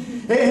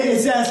 Amen.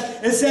 It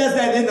says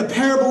that in the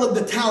parable of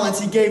the talents,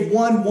 He gave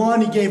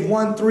one, He gave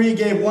one 3, He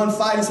gave one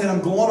 5. He said,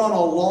 I'm going on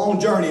a long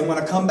journey, and when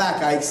I come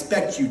back, I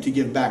expect you to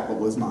give back what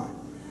was mine.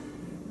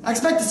 I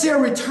expect to see a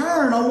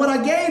return on what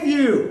I gave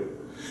you.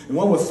 And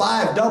one with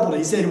 5 doubled it.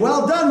 He said,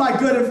 well done, my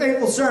good and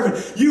faithful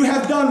servant. You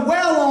have done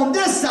well on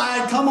this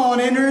side. Come on,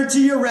 enter into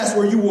your rest,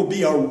 where you will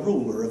be a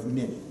ruler of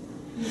many.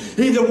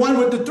 He, the one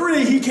with the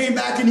 3, he came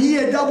back and he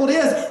had doubled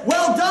his.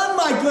 Well done,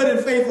 my good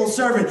and faithful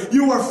servant.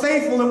 You were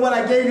faithful in what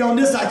I gave you on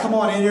this side. Come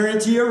on, enter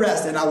into your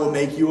rest, and I will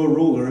make you a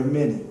ruler of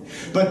many.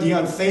 But the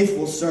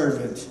unfaithful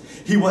servant,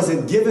 he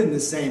wasn't given the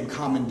same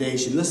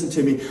commendation. Listen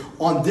to me.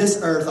 On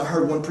this earth, I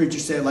heard one preacher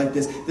say it like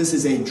this. This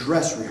is a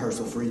dress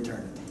rehearsal for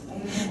eternity.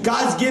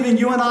 God's given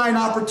you and I an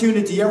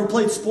opportunity. You ever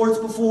played sports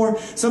before?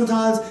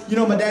 Sometimes, you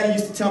know, my daddy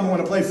used to tell me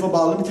when I played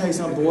football, let me tell you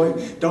something, boy,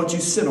 don't you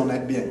sit on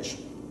that bench.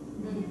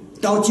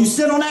 Don't you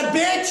sit on that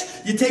bench.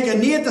 You take a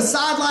knee at the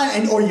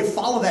sideline, or you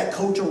follow that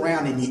coach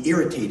around and you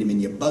irritate him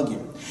and you bug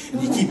him.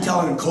 And you keep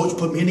telling him, Coach,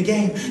 put me in the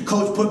game.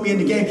 Coach, put me in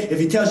the game. If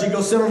he tells you to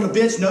go sit on the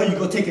bench, no, you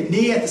go take a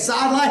knee at the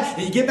sideline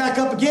and you get back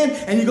up again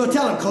and you go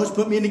tell him, Coach,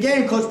 put me in the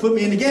game. Coach, put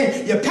me in the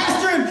game. You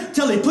pastor him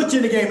till he puts you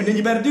in the game, and then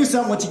you better do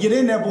something once you get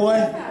in there, boy.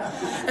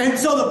 And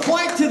so the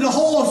point to the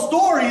whole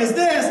story is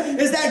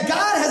this, is that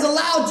God has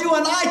allowed you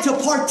and I to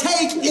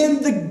partake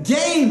in the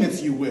game,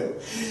 if you will.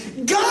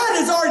 God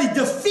has already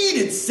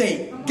defeated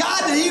Satan.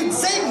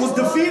 Satan was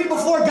defeated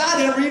before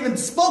God ever even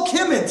spoke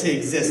him into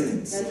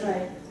existence. That's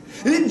right.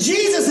 And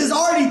Jesus has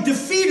already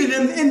defeated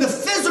him in the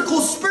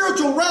physical,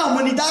 spiritual realm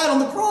when he died on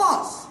the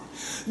cross.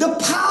 The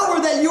power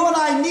that you and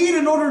I need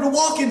in order to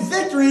walk in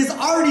victory has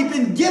already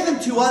been given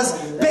to us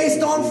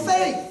based on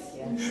faith.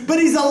 But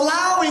he's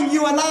allowing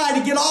you and I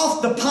to get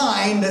off the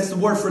pine, that's the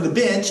word for the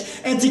bench,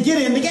 and to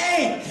get in the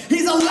game.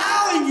 He's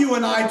allowing you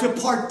and I to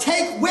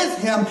partake with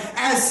him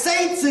as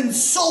saints and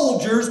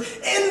soldiers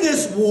in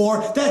this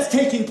war that's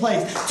taking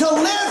place. To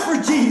live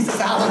for Jesus,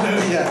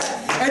 hallelujah.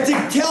 and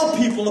to tell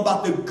people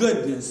about the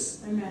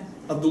goodness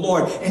of the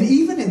Lord. And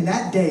even in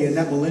that day, in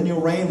that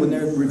millennial reign, when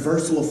their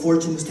reversal of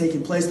fortune is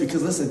taking place,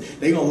 because listen,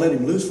 they're going to let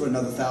him loose for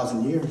another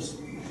 1,000 years.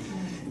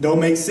 It don't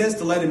make sense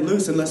to let him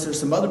loose unless there's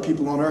some other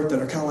people on earth that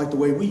are kind of like the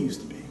way we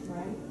used to be.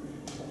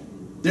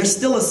 There's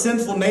still a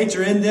sinful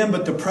nature in them,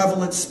 but the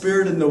prevalent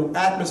spirit in the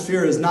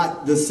atmosphere is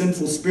not the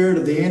sinful spirit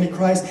of the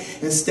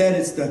Antichrist. Instead,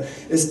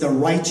 it's the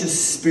righteous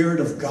spirit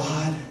of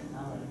God.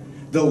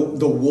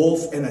 The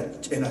wolf and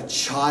a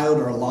child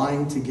are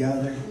lying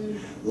together.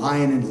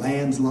 Lion and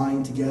lambs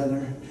lying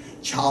together.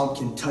 Child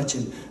can touch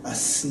a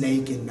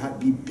snake and not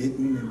be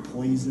bitten and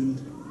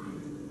poisoned.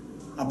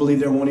 I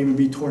believe there won't even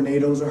be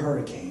tornadoes or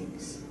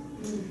hurricanes.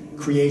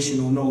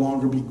 Creation will no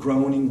longer be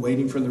groaning,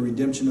 waiting for the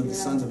redemption of the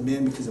sons of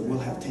men, because it will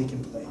have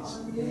taken place.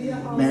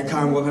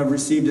 Mankind will have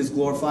received his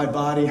glorified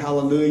body,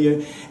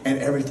 hallelujah, and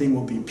everything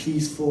will be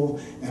peaceful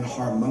and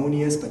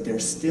harmonious. But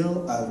there's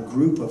still a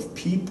group of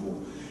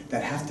people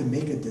that have to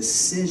make a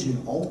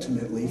decision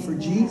ultimately for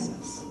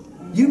Jesus.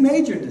 You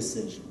made your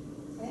decision.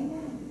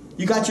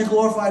 You got your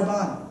glorified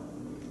body.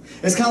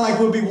 It's kind of like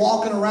we'll be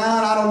walking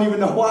around. I don't even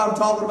know why I'm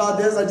talking about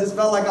this. I just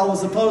felt like I was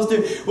supposed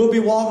to. We'll be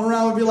walking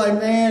around. We'll be like,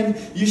 man,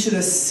 you should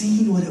have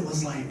seen what it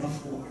was like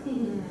before.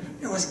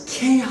 There was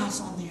chaos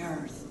on the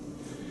earth.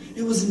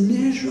 It was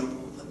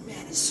miserable. But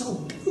man, it's so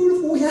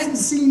beautiful. We hadn't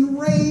seen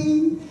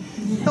rain.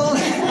 Oh,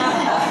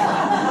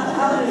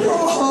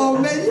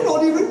 man, you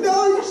don't even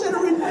know. You should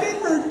have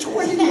remembered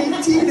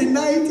 2018 and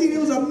 19. It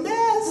was a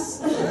mess.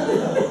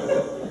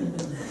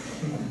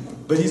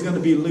 But he's going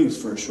to be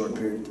loose for a short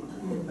period of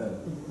time.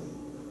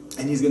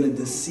 And he's going to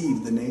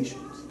deceive the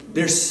nations.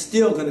 There's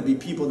still going to be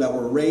people that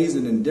were raised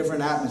in a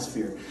different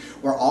atmosphere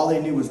where all they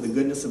knew was the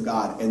goodness of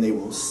God, and they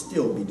will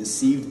still be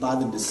deceived by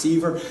the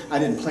deceiver. I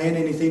didn't plan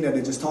anything that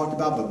I just talked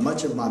about, but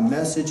much of my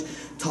message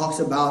talks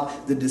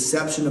about the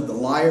deception of the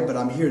liar. But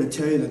I'm here to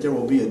tell you that there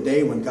will be a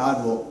day when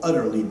God will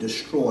utterly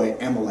destroy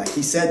Amalek.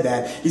 He said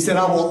that. He said,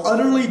 I will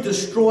utterly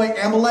destroy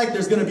Amalek.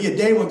 There's going to be a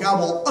day when God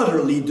will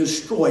utterly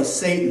destroy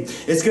Satan.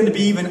 It's going to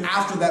be even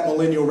after that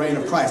millennial reign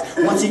of Christ.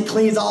 Once he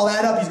cleans all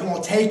that up, he's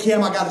going to take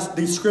him. I got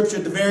the scripture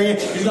at the very end.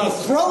 He's going to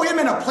throw him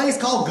in a place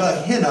called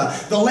Gehenna,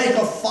 the lake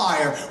of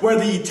fire, where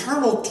the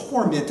eternal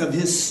torment of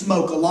his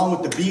smoke, along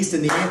with the beast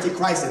and the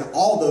Antichrist and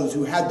all those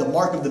who had the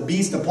mark of the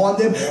beast upon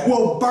them,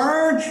 will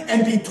burn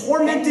and be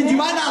tormented. You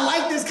might not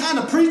like this kind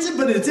of preaching,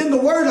 but it's in the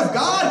Word of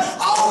God.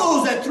 All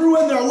those that threw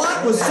in their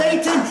lot with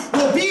Satan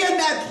will be in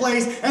that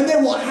place, and they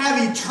will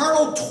have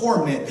eternal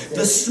torment.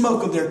 The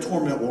smoke of their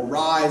torment will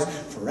rise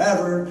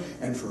forever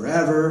and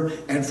forever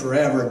and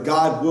forever.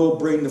 God will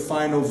bring the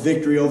final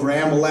victory over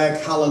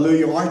Amalek.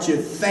 Hallelujah. Aren't you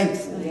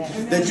thankful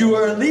that you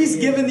were at least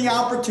given the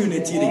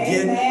opportunity to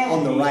get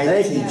on the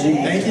right team?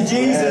 Thank you,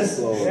 Jesus.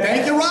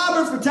 Thank you,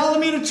 Robert, for telling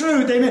me the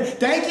truth. Amen.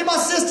 Thank you, my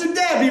sister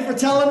Debbie, for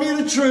telling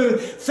me the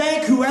truth.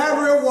 Thank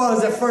whoever it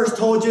was that first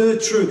told you the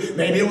truth.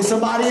 Maybe it was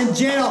somebody in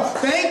jail.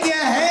 Thank you.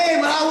 Hey,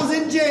 when I was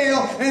in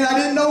jail and I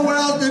didn't know what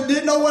I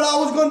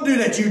was going to do,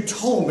 that you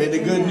told me the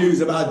good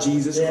news about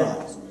Jesus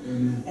Christ.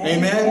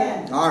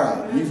 Amen. All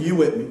right. You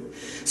with me?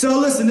 So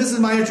listen, this is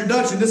my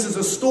introduction. This is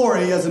a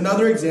story as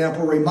another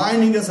example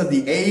reminding us of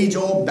the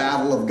age-old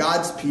battle of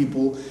God's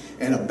people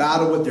and a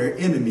battle with their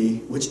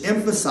enemy, which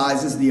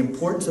emphasizes the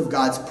importance of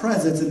God's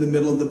presence in the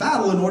middle of the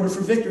battle in order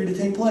for victory to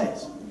take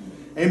place.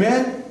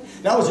 Amen?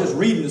 That was just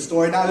reading the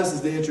story. Now this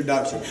is the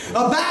introduction.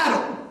 A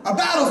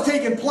battle's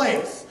taking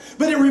place.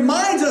 But it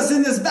reminds us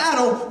in this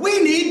battle,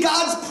 we need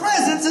God's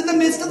presence in the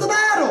midst of the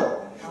battle.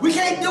 We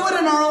can't do it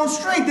in our own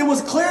strength. It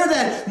was clear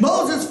that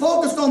Moses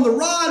focused on the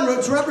rod,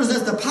 which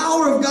represents the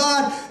power of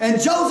God, and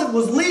Joseph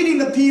was leading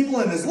the people,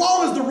 and as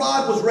long as the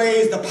rod was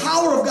raised, the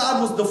power of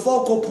God was the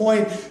focal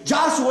point.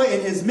 Joshua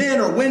and his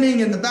men are winning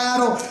in the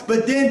battle,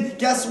 but then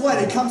guess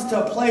what? It comes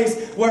to a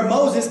place where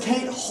Moses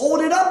can't hold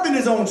it up in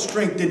his own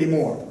strength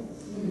anymore.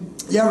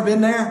 You ever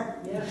been there?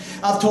 Yeah.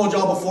 I've told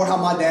y'all before how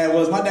my dad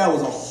was. My dad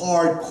was a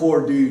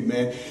hardcore dude,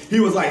 man. He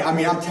was like, I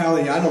mean, I'm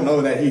telling you, I don't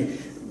know that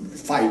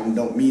fighting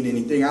don't mean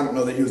anything. I don't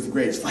know that he was the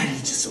greatest fighter.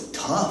 He's just so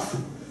tough.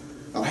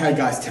 I've had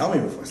guys tell me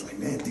before, it's like,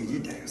 man, dude, your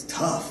dad was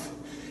tough.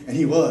 And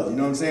he was, you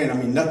know what I'm saying? I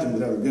mean, nothing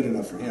was ever good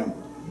enough for him.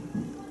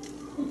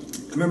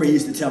 I remember he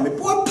used to tell me,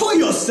 boy, pull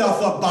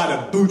yourself up by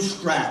the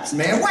bootstraps,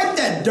 man. Wipe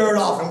that dirt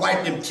off and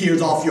wipe them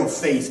tears off your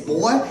face,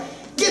 boy.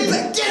 Get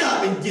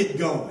up and get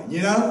going,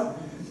 you know?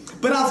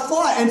 But I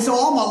fought, and so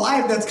all my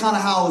life, that's kind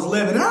of how I was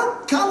living. And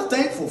I'm kind of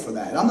thankful for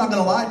that. I'm not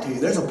going to lie to you.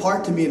 There's a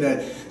part to me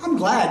that I'm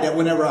glad that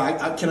whenever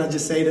can I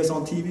just say this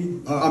on TV?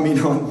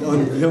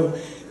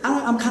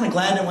 I'm kind of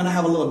glad that when I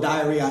have a little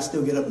diarrhea, I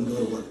still get up and go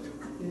to work.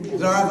 Is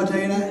that all right if I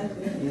tell you that?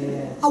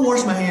 Yeah. I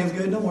wash my hands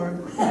good, don't worry.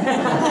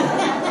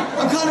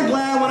 I'm kind of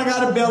glad when I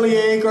got a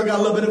bellyache or I got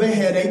a little bit of a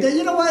headache that,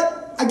 you know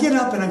what? I get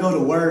up and I go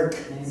to work.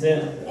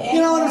 You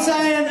know what I'm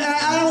saying?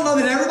 I don't know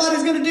that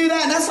everybody's going to do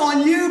that, and that's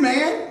on you,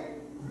 man.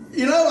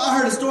 You know, I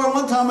heard a story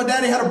one time. My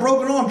daddy had a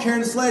broken arm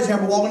carrying a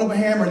sledgehammer, walking up a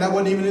hammer, and that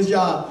wasn't even his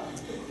job.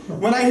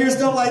 When I hear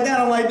stuff like that,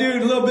 I'm like,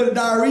 dude, a little bit of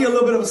diarrhea, a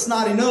little bit of a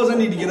snotty nose. I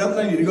need to get up and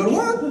I need to go to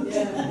work.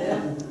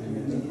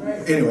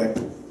 Anyway,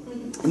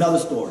 another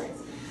story.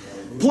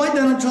 Point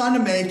that I'm trying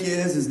to make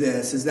is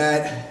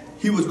that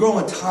he was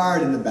growing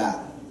tired in the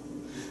battle.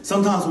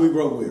 Sometimes we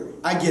grow weary.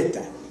 I get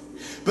that.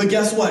 But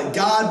guess what?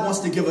 God wants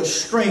to give us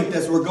strength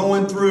as we're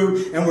going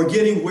through and we're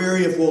getting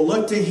weary if we'll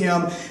look to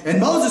him. And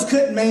Moses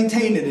couldn't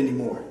maintain it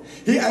anymore.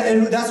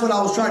 And that's what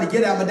I was trying to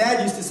get at. My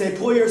dad used to say,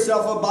 pull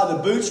yourself up by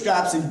the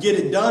bootstraps and get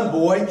it done,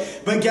 boy.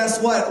 But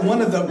guess what?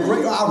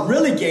 I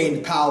really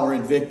gained power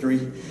and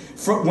victory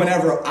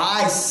whenever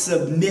I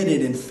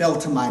submitted and fell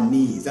to my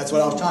knees. That's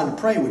what I was trying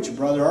to pray with you,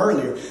 brother,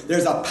 earlier.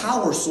 There's a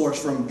power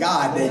source from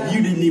God that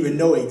you didn't even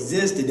know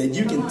existed, that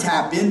you can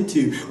tap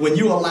into when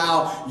you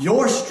allow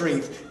your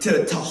strength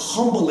to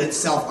humble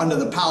itself under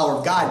the power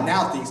of God.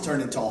 Now things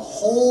turn into a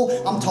whole,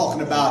 I'm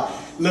talking about,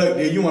 look,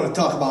 dude, you want to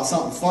talk about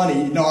something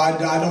funny? You know,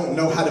 I don't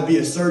know how to be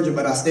a surgeon,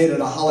 but I stayed at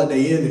a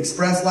Holiday Inn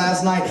Express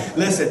last night.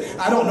 Listen,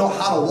 I don't know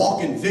how to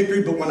walk in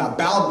victory, but when I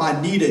bowed my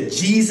knee to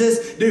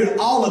Jesus, dude,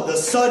 all of a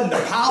sudden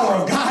the power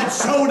of God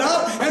showed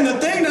up, and the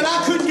thing that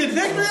I couldn't get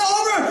victory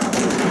over,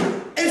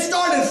 it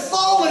started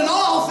falling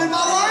off in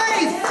my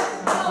life.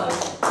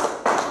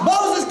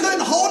 Moses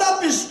couldn't hold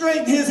up his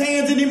strength, his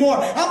hands anymore.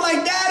 I'm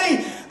like,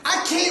 Daddy,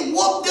 I can't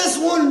whoop this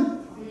one.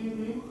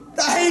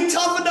 I ain't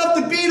tough enough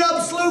to beat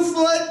up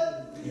Slewfoot.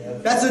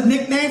 That's a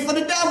nickname for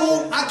the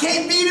devil. I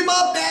can't beat him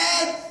up,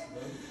 Dad.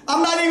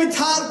 I'm not even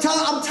tired.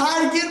 I'm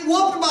tired of getting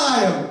whooped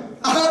by him.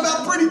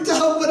 I'm pretty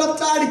tough, but I'm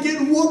tired of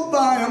getting whooped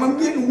by him. I'm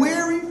getting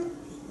weary.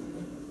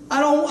 I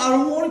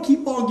don't want to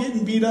keep on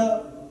getting beat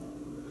up.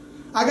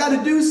 I got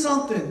to do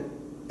something.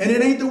 And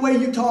it ain't the way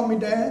you taught me,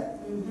 Dad.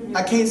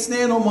 I can't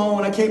stand on my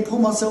own. I can't pull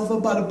myself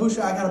up by the bush.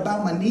 I got to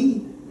bow my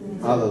knee.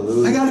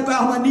 Hallelujah. I got to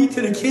bow my knee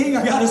to the King.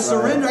 I got to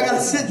surrender. I got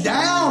to sit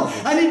down.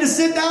 I need to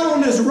sit down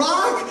on this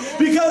rock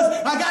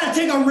because I got to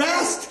take a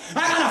rest.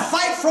 I got to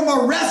fight from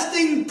a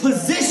resting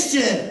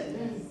position.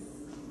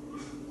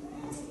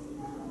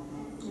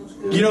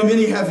 You know,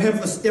 many have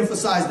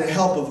emphasized the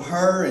help of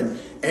Hur and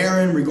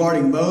Aaron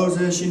regarding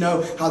Moses, you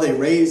know, how they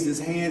raised his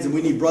hands, and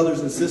we need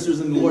brothers and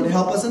sisters in the Lord to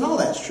help us, and all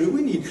that's true.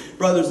 We need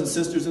brothers and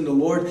sisters in the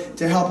Lord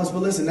to help us, but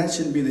listen, that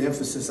shouldn't be the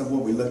emphasis of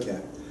what we look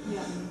at.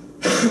 Yeah.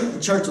 The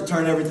church will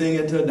turn everything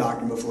into a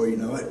doctrine before you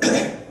know it.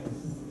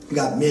 You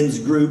got men's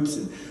groups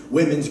and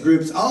women's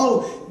groups.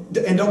 Oh,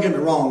 and don't get me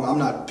wrong, I'm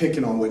not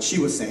picking on what she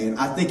was saying.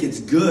 I think it's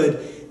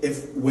good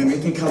if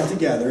women can come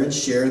together and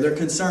share their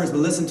concerns. But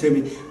listen to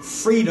me,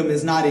 freedom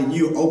is not in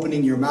you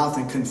opening your mouth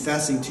and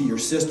confessing to your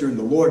sister in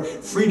the Lord.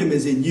 Freedom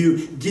is in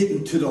you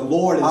getting to the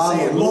Lord and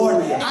saying, Lord,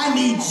 I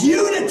need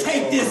you to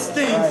take this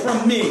thing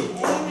from me.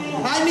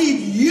 I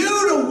need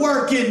you to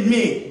work in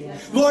me.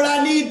 Lord,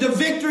 I need the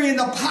victory and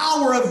the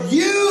power of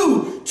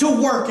you to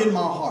work in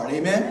my heart.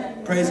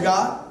 Amen. Praise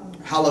God.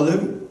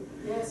 Hallelujah.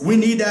 We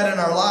need that in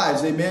our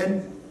lives.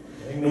 Amen.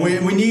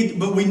 We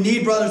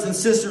need brothers and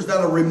sisters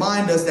that will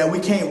remind us that we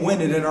can't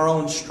win it in our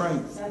own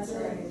strength. That's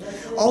right.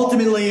 That's right.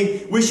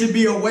 Ultimately, we should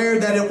be aware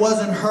that it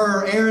wasn't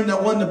Aaron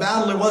that won the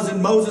battle. It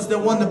wasn't Moses that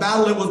won the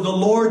battle. It was the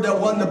Lord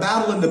that won the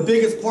battle. And the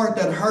biggest part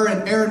that Hur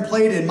and Aaron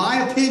played, in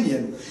my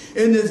opinion,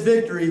 in this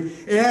victory,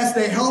 is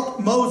they helped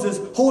Moses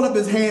hold up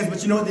his hands.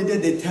 But you know what they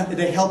did?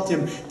 They helped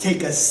him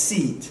take a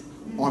seat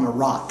on a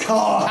rock.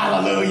 Oh,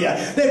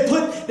 hallelujah. They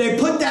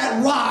put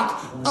that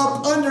rock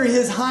up under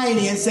his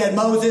hiney and said,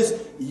 Moses,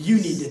 you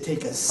need to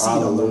take a seat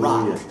on the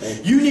rock.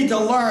 You need to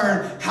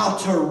learn how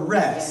to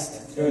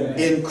rest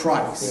in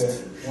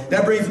Christ.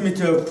 That brings me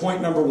to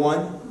point number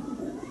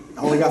 1.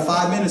 I only got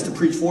 5 minutes to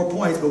preach 4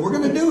 points, but we're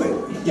going to do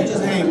it. You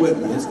just hang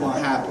with me. It's going to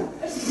happen.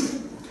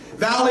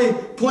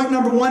 Point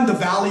number 1, the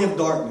valley of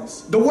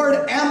darkness. The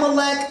word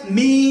Amalek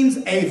means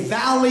a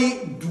valley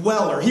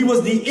dweller. He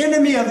was the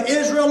enemy of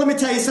Israel. Let me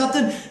tell you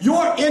something.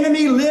 Your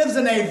enemy lives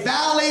in a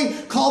valley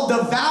called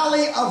the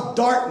valley of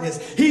darkness.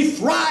 He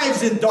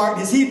thrives in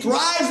darkness. He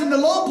thrives in the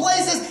low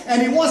places,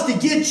 and he wants to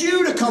get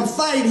you to come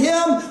fight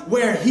him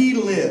where he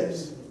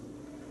lives.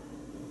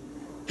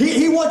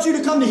 He wants you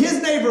to come to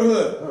his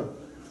neighborhood.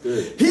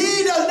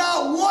 He does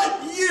not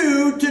want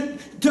you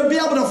to be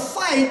able to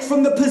fight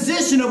from the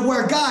position of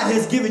where God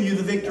has given you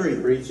the victory.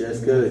 Preach, that's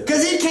good.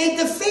 Because he can't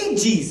defeat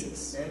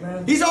Jesus.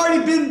 Amen. He's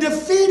already been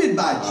defeated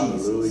by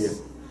Jesus. Hallelujah.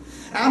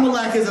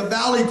 Amalek is a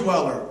valley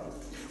dweller.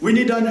 We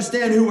need to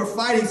understand who we're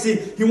fighting. See,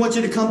 he wants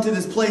you to come to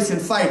this place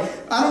and fight.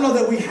 I don't know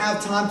that we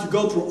have time to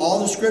go through all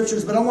the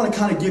scriptures, but I want to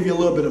kind of give you a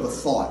little bit of a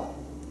thought.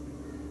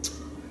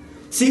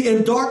 See,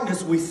 in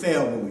darkness we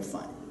fail when we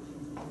fight.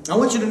 I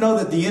want you to know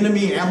that the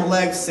enemy,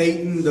 Amalek,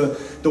 Satan,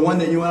 the one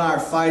that you and I are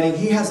fighting,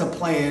 he has a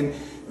plan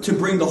to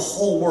bring the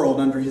whole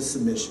world under his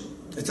submission.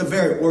 It's a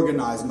very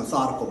organized,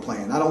 methodical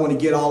plan. I don't want to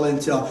get all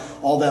into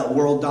all that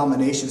world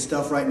domination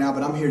stuff right now,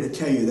 but I'm here to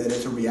tell you that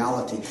it's a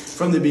reality.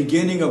 From the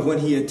beginning of when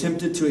he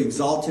attempted to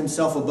exalt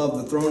himself above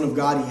the throne of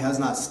God, he has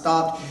not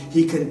stopped.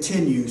 He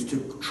continues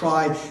to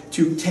try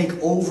to take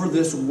over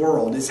this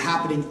world. It's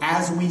happening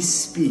as we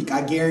speak.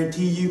 I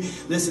guarantee you,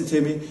 listen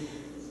to me,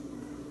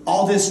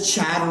 all this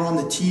chatter on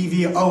the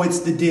TV, oh,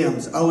 it's the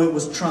Dems, oh, it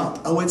was Trump,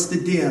 oh, it's the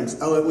Dems,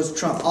 oh, it was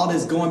Trump. All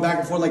this going back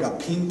and forth like a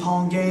ping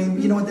pong game.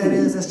 You know what that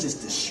is? That's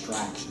just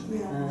distraction.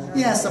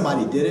 Yeah,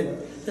 somebody did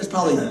it. There's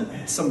probably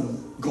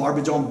some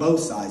garbage on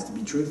both sides, to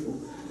be truthful.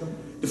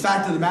 The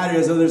fact of the matter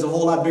is, though, there's a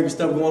whole lot bigger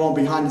stuff going on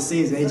behind the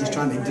scenes, and they're just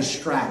trying to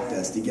distract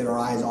us, to get our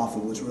eyes off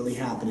of what's really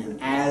happening.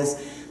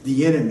 As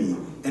the enemy,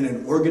 in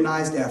an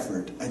organized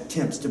effort,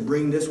 attempts to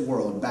bring this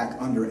world back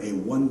under a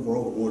one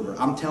world order.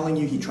 I'm telling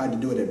you, he tried to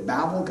do it at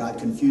Babel. God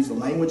confused the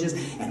languages,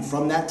 and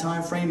from that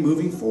time frame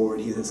moving forward,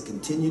 he has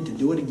continued to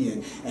do it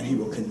again, and he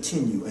will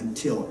continue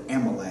until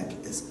Amalek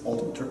is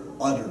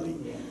utterly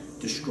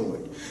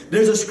destroyed.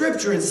 There's a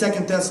scripture in 2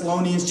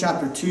 Thessalonians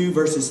chapter 2,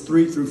 verses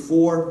 3 through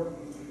 4.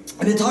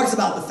 And it talks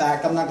about the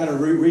fact, I'm not going to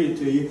read it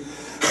to you,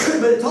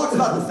 but it talks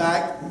about the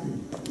fact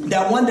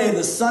that one day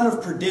the son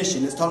of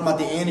perdition, it's talking about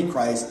the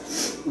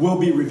Antichrist, will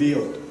be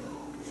revealed.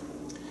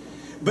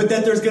 But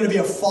that there's going to be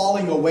a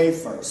falling away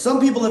first.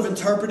 Some people have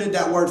interpreted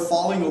that word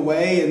falling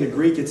away, in the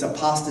Greek it's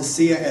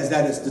apostasia, as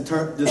that it's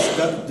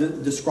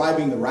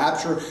describing the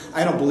rapture.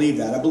 I don't believe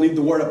that. I believe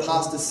the word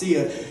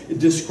apostasia, it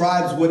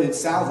describes what it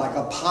sounds like,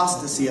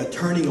 apostasy, a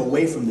turning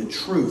away from the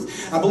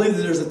truth. I believe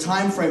that there's a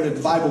time frame that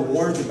the Bible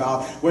warns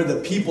about where the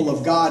people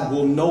of God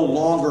will no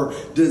longer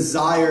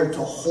desire to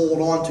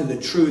hold on to the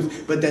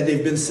truth, but that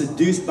they've been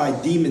seduced by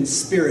demon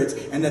spirits,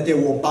 and that they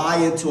will buy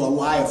into a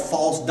lie of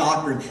false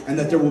doctrine, and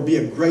that there will be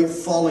a great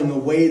falling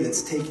away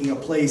that's taking a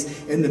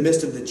place in the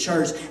midst of the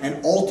church, and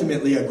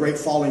ultimately a great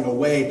falling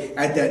away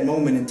at that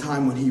moment in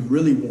time when he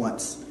really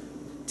wants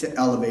to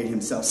elevate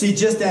himself. See,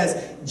 just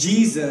as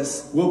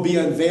Jesus will be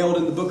unveiled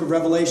in the book of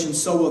Revelation,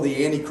 so will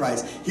the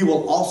Antichrist. He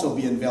will also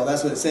be unveiled.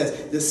 That's what it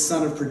says. This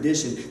son of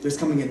perdition, there's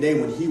coming a day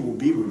when he will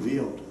be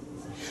revealed.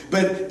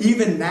 But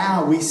even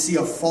now we see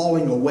a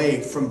falling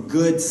away from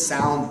good,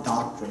 sound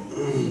doctrine.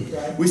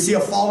 We see a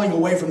falling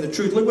away from the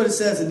truth. Look what it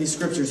says in these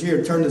scriptures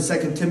here. Turn to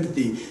 2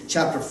 Timothy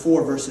chapter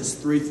 4, verses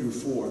 3 through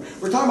 4.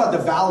 We're talking about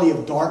the valley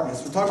of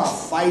darkness. We're talking about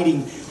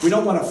fighting. We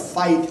don't want to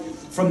fight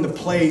from the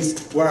place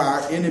where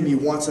our enemy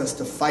wants us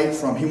to fight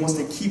from. He wants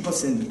to keep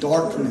us in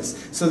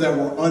darkness so that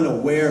we're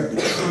unaware of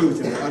the truth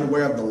and we're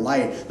unaware of the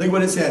light. Look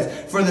what it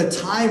says. For the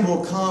time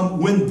will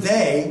come when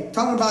they,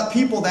 talking about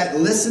people that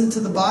listen to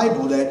the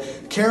Bible,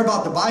 that care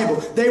about the Bible,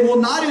 they will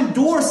not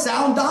endure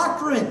sound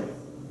doctrine,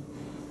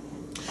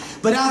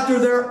 but after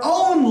their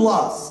own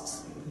lusts.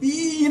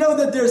 You know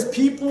that there's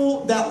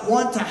people that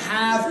want to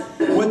have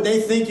what they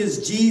think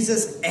is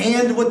Jesus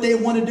and what they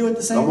want to do at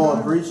the same time. Come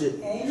on, preach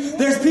it.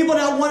 There's people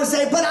that want to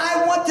say, but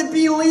I want to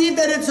believe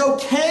that it's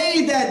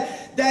okay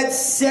that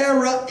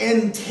Sarah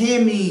and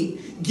Timmy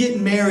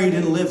get married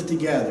and live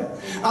together.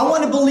 I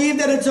want to believe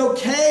that it's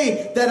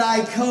okay that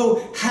I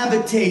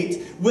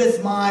cohabitate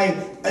with my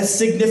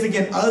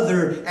significant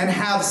other and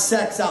have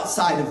sex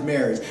outside of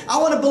marriage.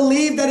 I want to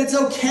believe that it's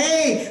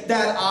okay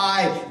that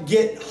I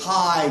get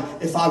high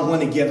if I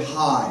want to get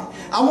high.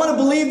 I want to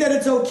believe that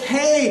it's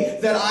okay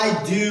that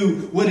I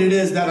do what it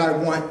is that I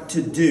want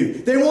to do.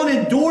 They won't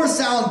endure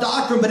sound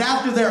doctrine, but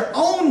after their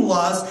own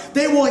lust,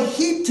 they will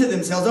heap to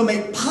themselves. They'll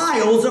make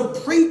piles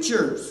of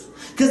preachers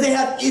because they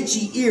have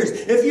itchy ears.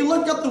 If you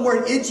look up the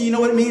word itchy, you know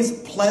what it means?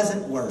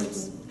 Pleasant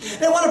words.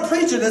 They want a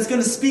preacher that's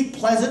going to speak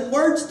pleasant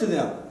words to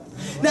them.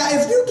 Now,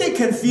 if you get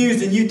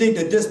confused and you think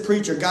that this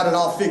preacher got it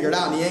all figured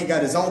out and he ain't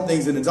got his own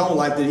things in his own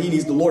life that he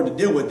needs the Lord to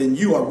deal with, then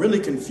you are really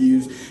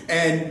confused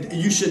and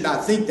you should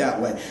not think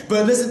that way.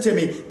 But listen to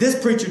me, this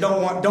preacher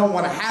don't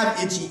want to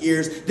have itchy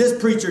ears. This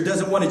preacher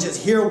doesn't want to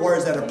just hear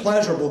words that are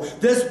pleasurable.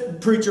 This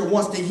preacher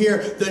wants to hear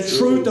the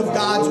truth of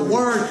God's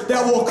word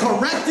that will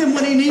correct him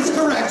when he needs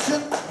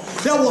correction,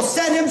 that will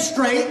set him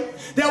straight,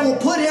 that will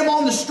put him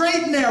on the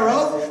straight and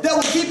narrow, that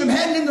will keep him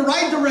heading in the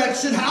right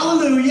direction.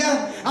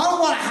 Hallelujah. I don't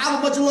want to have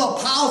a bunch of little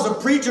piles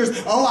of preachers.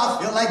 Oh,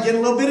 I feel like getting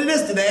a little bit of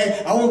this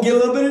today. I won't get a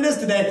little bit of this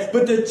today.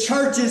 But the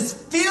church is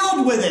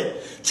filled with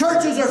it.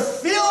 Churches are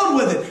filled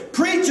with it.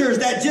 Preachers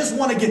that just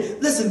want to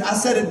get... Listen, I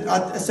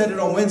said it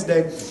on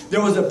Wednesday.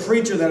 There was a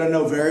preacher that I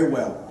know very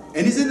well.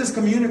 And he's in this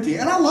community.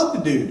 And I love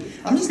the dude.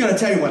 I'm just going to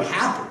tell you what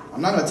happened.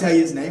 I'm not going to tell you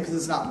his name because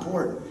it's not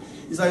important.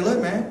 He's like,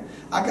 look, man,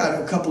 I got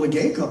a couple of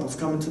gay couples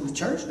coming to the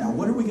church now.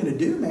 What are we going to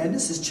do, man?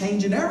 This is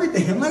changing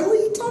everything. I'm like, what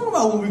are you talking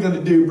about? What we're going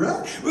to do,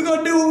 bro? We're going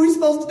to do what we're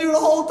supposed to do the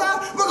whole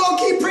time. We're going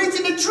to keep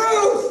preaching the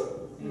truth.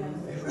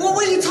 Well,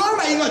 what are you talking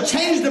about? You're going to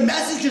change the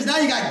message because now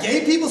you got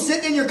gay people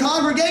sitting in your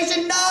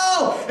congregation?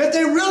 No. If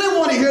they really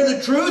want to hear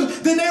the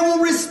truth, then they will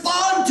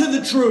respond to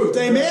the truth.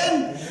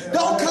 Amen?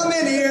 Don't come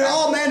in here,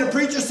 oh man, the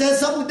preacher said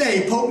something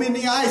today. He poked me in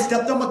the eye,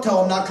 stepped on my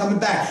toe, I'm not coming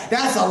back.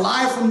 That's a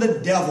lie from the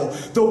devil.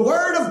 The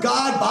word of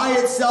God by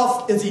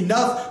itself is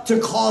enough to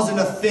cause an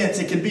offense.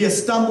 It can be a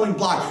stumbling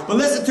block. But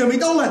listen to me,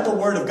 don't let the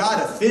word of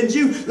God offend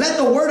you. Let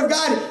the word of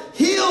God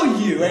heal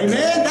you.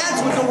 Amen?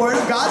 That's what the word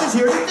of God is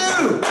here to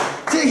do.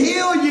 To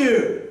heal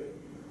you.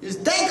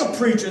 Just thank a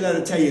preacher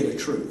that'll tell you the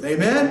truth.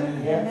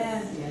 Amen?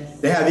 Amen.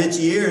 They have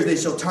itchy ears. They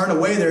shall turn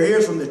away their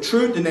ears from the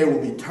truth, and they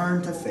will be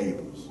turned to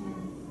fables.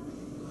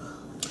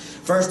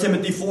 1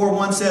 Timothy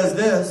 4:1 says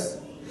this.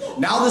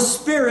 Now the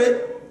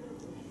Spirit,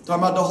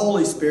 talking about the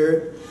Holy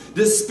Spirit,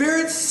 the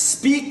Spirit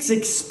speaks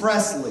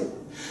expressly.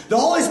 The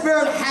Holy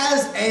Spirit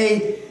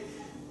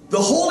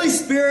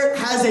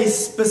has a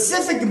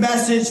specific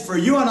message for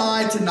you and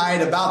I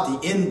tonight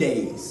about the end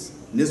days.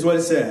 And this is what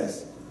it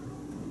says.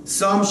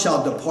 Some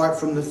shall depart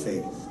from the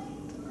faith.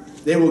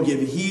 They will give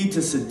heed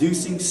to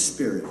seducing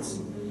spirits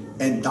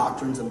and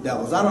doctrines of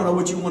devils. I don't know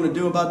what you want to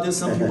do about this.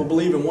 Some people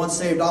believe in once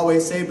saved,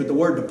 always saved, but the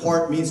word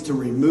depart means to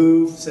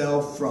remove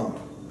self from.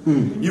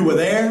 You were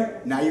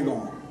there, now you're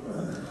gone.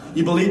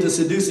 You believed the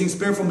seducing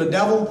spirit from the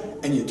devil,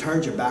 and you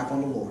turned your back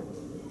on the Lord.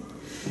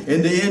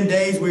 In the end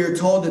days, we are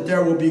told that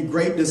there will be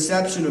great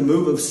deception, a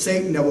move of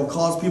Satan that will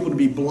cause people to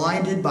be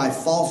blinded by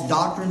false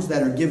doctrines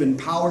that are given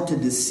power to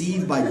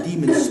deceive by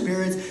demon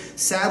spirits.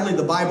 Sadly,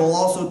 the Bible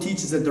also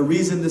teaches that the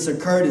reason this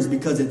occurred is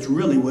because it's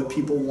really what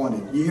people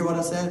wanted. You hear what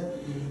I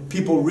said?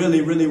 People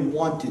really, really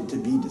wanted to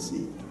be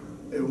deceived.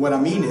 What I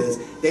mean is,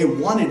 they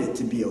wanted it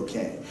to be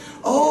okay.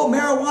 Oh,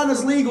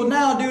 marijuana's legal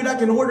now, dude. I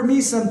can order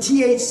me some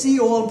THC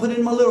oil and put it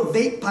in my little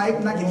vape pipe,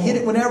 and I can hit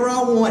it whenever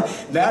I want.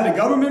 Now the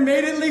government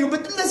made it legal.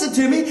 But listen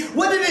to me.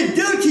 What did it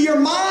do to your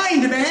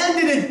mind,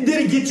 man? Did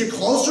it get you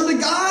closer to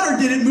God, or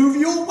did it move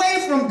you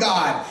away from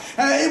God?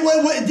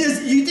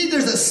 You think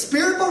there's a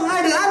spirit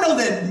behind it? I know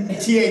that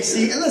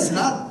THC.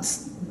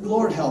 Listen,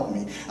 Lord help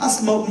me. I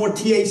smoke more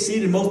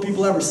THC than most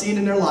people ever seen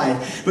in their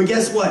life. But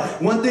guess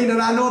what? One thing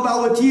that I know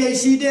about what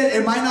THC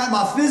did,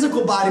 my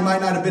physical body might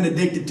not have been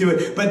addicted to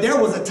it, but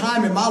there was a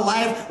time in my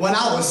life when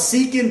I was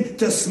seeking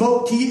to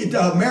smoke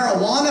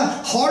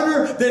marijuana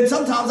harder than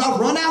sometimes I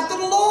run after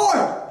the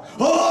Lord.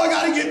 Oh, I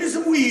gotta get me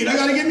some weed. I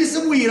gotta get me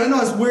some weed. I know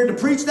it's weird to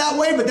preach that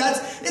way, but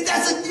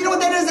you know what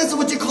that is? That's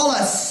what you call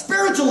a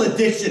spiritual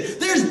addiction.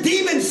 There's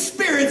demon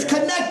spirits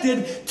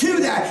connected to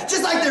that.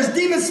 Just like there's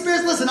demon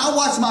spirits. Listen, I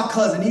watched my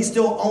cousin. He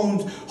still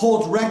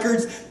holds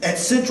records at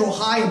Central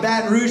High in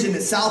Baton Rouge and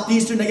at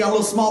Southeastern. They got a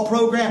little small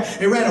program.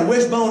 They ran a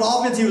wishbone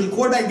offense. He was a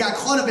quarterback. He got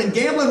caught up in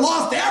gambling,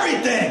 lost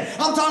everything.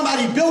 I'm talking about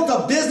he built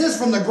a business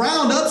from the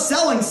ground up,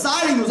 selling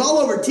siding. It was all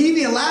over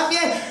TV in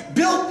Lafayette.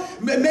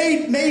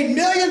 Made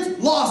millions,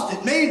 lost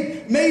it.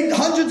 Made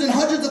hundreds and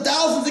hundreds of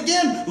thousands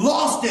again,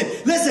 lost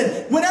it.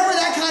 Listen, whenever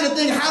that kind of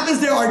thing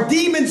happens, there are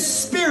demon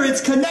spirits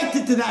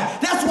connected to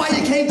that. That's why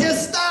you can't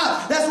just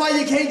stop. That's why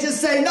you can't just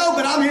say no.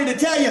 But I'm here to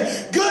tell you,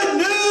 good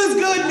news,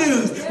 good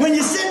news. When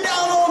you sit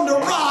down on the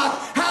rock,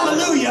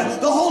 hallelujah,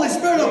 the Holy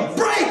Spirit will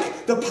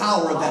break the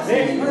power of that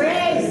thing.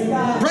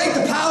 Break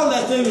the power of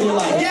that thing in your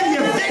life. Give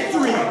you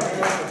victory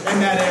in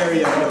that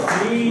area.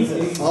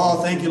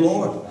 Oh, thank you,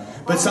 Lord.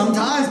 But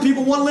sometimes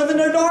people want to live in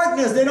their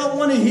darkness. They don't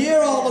want to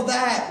hear all of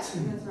that.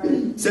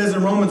 It says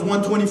in Romans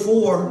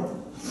 1:24,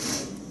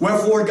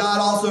 wherefore God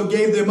also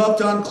gave them up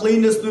to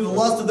uncleanness through the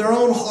lust of their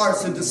own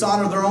hearts to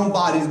dishonor their own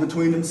bodies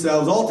between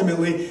themselves.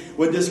 Ultimately,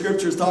 what this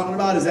scripture is talking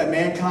about is that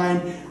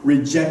mankind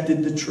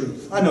rejected the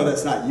truth. I know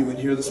that's not you in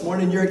here this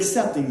morning. You're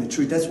accepting the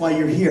truth. That's why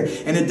you're here.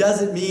 And it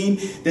doesn't mean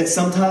that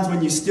sometimes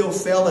when you still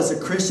fail as a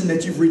Christian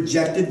that you've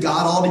rejected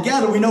God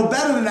altogether. We know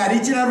better than that.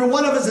 Each and every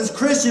one of us as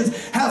Christians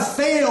have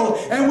failed,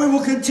 and we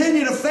will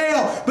continue to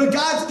fail. But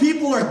God's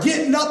people are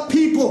getting up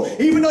people.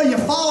 Even though you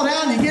fall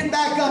down, you get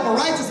back up. A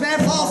righteous man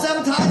falls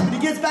 7 times, but he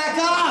gets back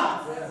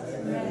up.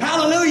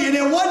 Hallelujah. And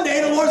then one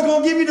day the Lord's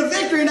going to give you the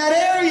victory in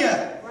that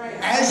area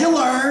as you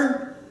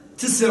learn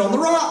to sit on the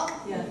rock.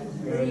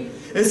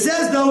 It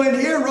says, though, in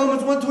here,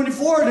 Romans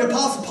 1:24, the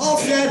Apostle Paul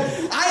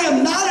said, I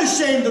am not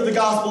ashamed of the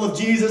gospel of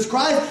Jesus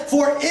Christ,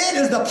 for it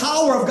is the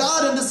power of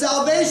God unto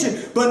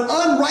salvation. But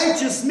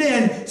unrighteous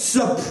men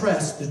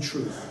suppress the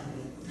truth.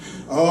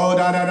 Oh,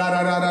 I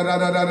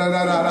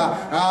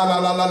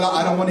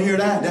don't want to hear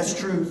that. That's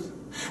truth.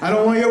 I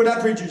don't want to hear what that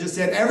preacher just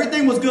said.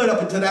 Everything was good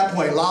up until that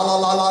point. La, la,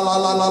 la, la, la,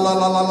 la, la,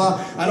 la, la,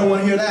 la. I don't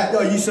want to hear that.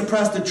 No, you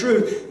suppress the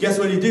truth. Guess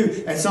what he'll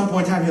do? At some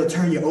point in time, he'll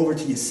turn you over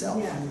to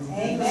yourself. Yeah.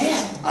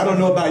 Amen. I don't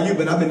know about you,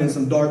 but I've been in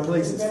some dark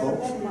places,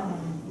 folks.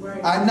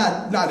 I'm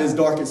not as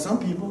dark as some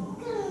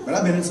people, but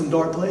I've been in some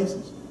dark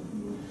places.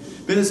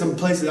 Been in some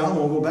places I don't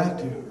want to go back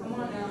to.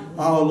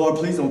 Oh, Lord,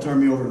 please don't turn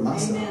me over to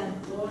myself.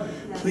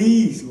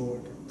 Please, Lord,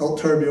 don't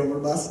turn me over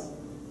to myself.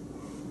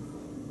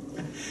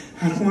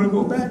 I don't want to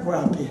go back where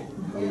I've been.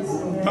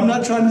 I'm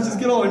not trying to just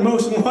get all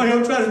emotional.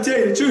 I'm trying to tell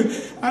you the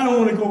truth. I don't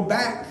want to go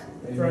back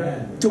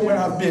to where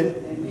I've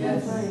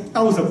been.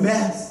 I was a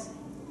mess.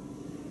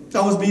 I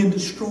was being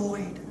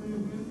destroyed.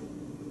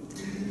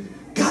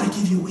 God will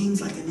give you wings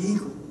like an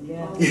eagle.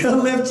 He'll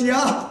lift you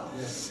up.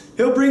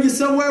 He'll bring you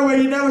somewhere where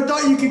you never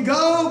thought you could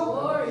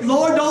go.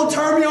 Lord, don't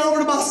turn me over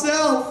to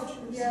myself.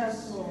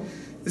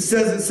 It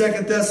says in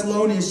 2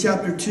 Thessalonians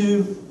chapter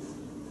 2,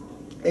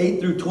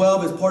 8 through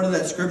 12 is part of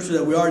that scripture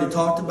that we already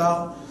talked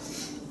about,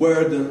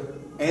 where the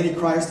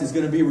Antichrist is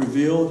going to be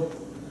revealed.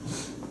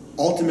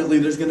 Ultimately,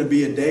 there's going to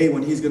be a day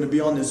when he's going to be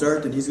on this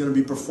earth and he's going to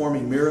be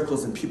performing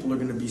miracles, and people are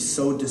going to be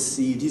so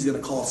deceived. He's going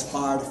to cause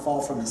fire to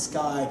fall from the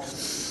sky.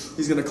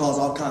 He's going to cause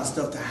all kinds of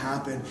stuff to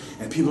happen,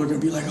 and people are going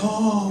to be like,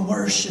 oh,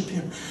 worship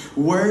him.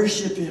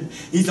 Worship him.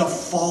 He's a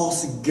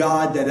false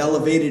god that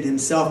elevated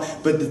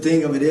himself. But the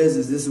thing of it is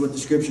this is what the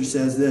scripture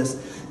says this.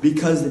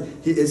 Because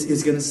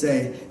it's going to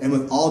say, and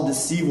with all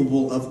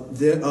deceivable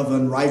of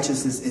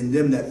unrighteousness in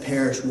them that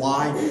perish.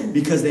 Why?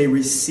 Because they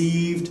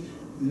received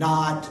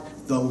not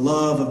the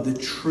love of the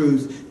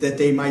truth that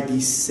they might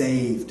be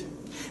saved.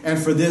 And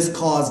for this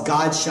cause,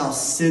 God shall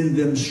send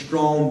them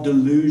strong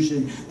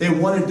delusion. They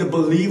wanted to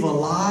believe a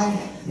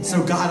lie,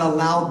 so God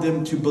allowed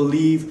them to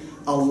believe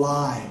a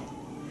lie.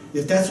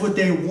 If that's what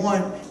they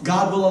want,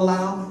 God will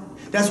allow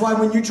it. That's why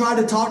when you try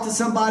to talk to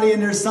somebody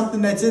and there's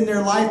something that's in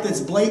their life that's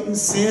blatant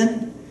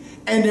sin,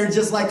 and they're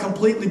just like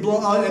completely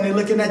blown out, and they're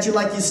looking at you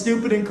like you're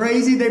stupid and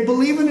crazy, they're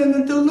believing in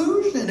a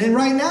delusion. And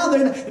right now,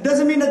 it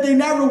doesn't mean that they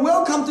never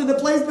will come to the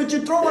place, but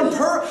you're throwing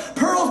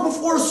pearls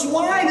before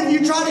swine and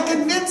you try to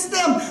convince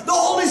them. The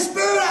Holy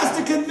Spirit has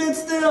to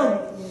convince them.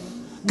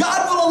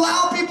 God will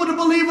allow people to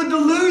believe a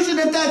delusion.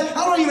 I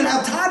don't even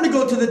have time to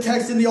go to the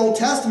text in the Old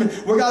Testament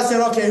where God said,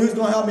 okay, who's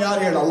going to help me out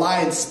here? And a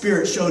lying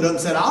spirit showed up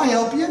and said, I'll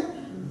help you.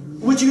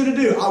 What you going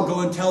to do? I'll go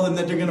and tell them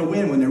that they're going to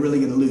win when they're really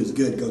going to lose.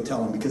 Good, go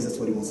tell them, because that's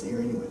what he wants to hear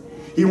anyway.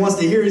 He wants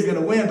to hear he's going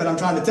to win, but I'm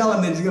trying to tell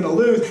him that he's going to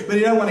lose, but he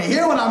doesn't want to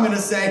hear what I'm going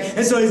to say,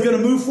 and so he's going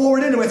to move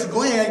forward anyway. So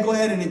go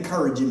ahead and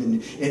encourage him in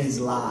his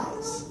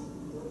lies.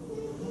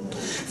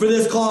 For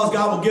this cause,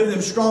 God will give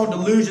them strong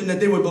delusion that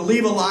they would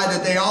believe a lie,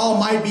 that they all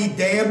might be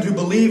damned who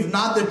believed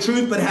not the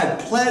truth, but had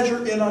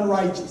pleasure in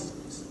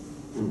unrighteousness.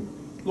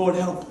 Lord,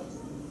 help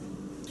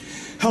us.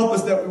 Help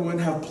us that we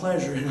wouldn't have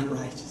pleasure in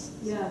unrighteousness.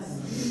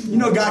 Yes. You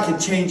know God can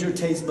change your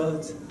taste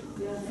buds.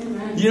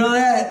 Amen. You know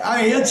that?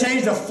 I mean, he'll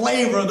change the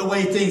flavor of the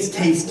way things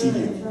taste to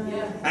you.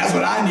 That's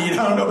what I need.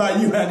 I don't know about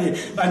you.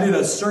 I need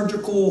a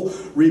surgical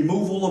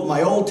removal of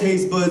my old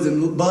taste buds,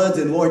 and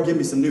Lord, give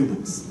me some new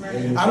ones.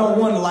 Right. I don't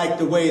want to like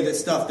the way that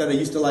stuff that I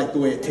used to like the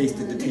way it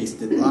tasted to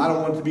taste it. I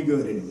don't want it to be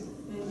good anymore.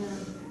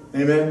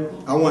 Amen.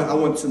 I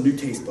want some new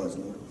taste buds,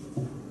 Lord.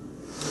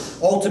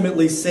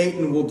 Ultimately,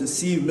 Satan will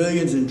deceive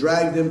millions and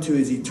drag them to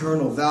his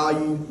eternal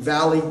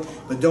valley.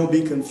 But don't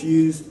be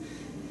confused.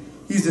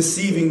 He's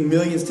deceiving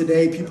millions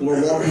today. People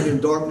are walking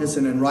in darkness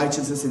and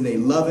unrighteousness, and they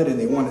love it and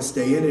they want to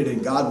stay in it,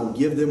 and God will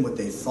give them what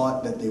they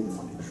thought that they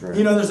wanted. Right.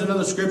 You know, there's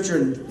another scripture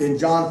in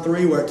John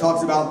 3 where it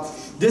talks about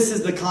this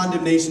is the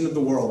condemnation of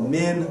the world.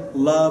 Men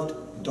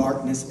loved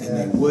darkness and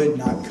they would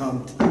not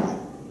come to the light.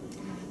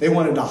 They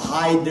wanted to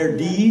hide their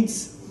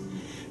deeds,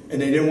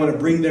 and they didn't want to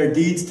bring their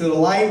deeds to the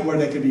light where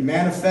they could be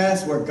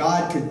manifest, where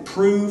God could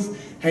prove,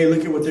 hey,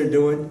 look at what they're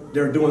doing.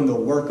 They're doing the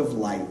work of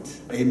light.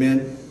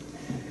 Amen.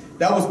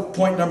 That was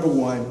point number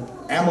one.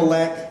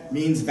 Amalek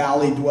means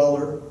valley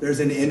dweller. There's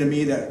an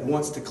enemy that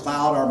wants to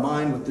cloud our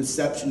mind with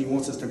deception. He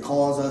wants us to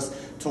cause us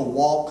to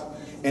walk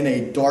in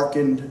a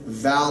darkened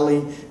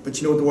valley.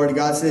 But you know what the Word of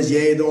God says?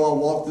 Yea, though I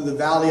walk through the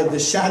valley of the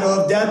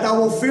shadow of death, I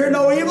will fear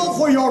no evil,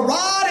 for your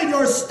rod and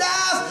your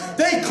staff,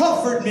 they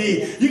comfort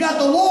me. You got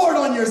the Lord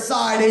on your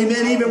side,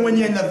 amen, even when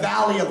you're in the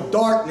valley of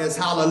darkness,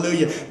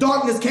 hallelujah.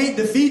 Darkness can't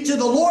defeat you.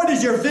 The Lord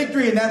is your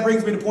victory, and that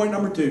brings me to point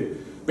number 2.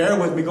 Bear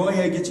with me. Go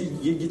ahead, get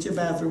your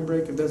bathroom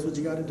break if that's what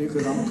you got to do,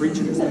 because I'm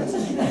preaching this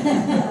message.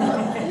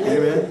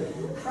 Amen.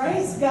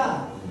 Praise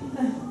God.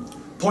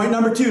 Point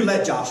number 2,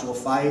 let Joshua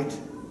fight.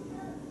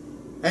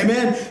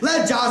 Amen.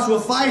 Let Joshua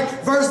fight.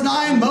 Verse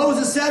 9,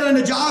 Moses said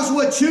unto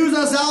Joshua, choose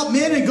us out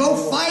men and go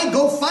fight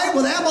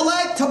with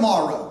Amalek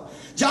tomorrow.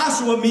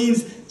 Joshua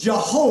means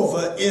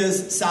Jehovah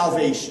is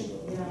salvation.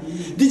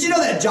 Did you know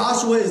that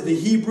Joshua is the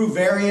Hebrew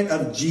variant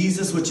of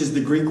Jesus, which is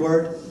the Greek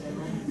word?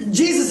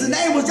 Jesus'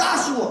 name was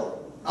Joshua.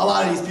 A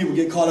lot of these people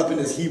get caught up in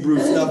this Hebrew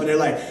stuff, and they're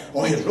like,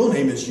 oh, his real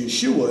name is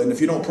Yeshua, and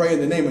if you don't pray in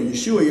the name of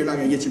Yeshua, you're not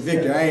going to get your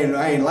victory.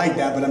 I ain't like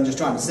that, but I'm just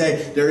trying to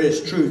say there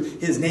is truth.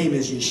 His name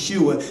is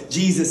Yeshua.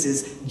 Jesus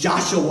is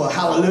Joshua.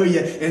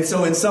 Hallelujah. And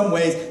so in some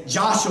ways,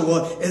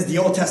 Joshua is the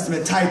Old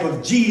Testament type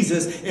of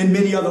Jesus. In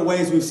many other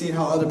ways, we've seen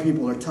how other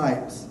people are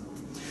types.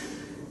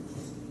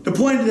 The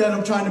point that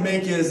I'm trying to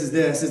make is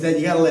that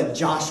you got to let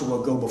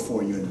Joshua go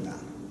before you in the battle.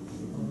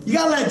 You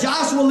got to let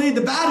Joshua lead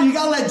the battle. You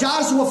got to let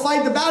Joshua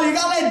fight the battle. You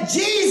got to let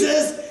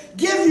Jesus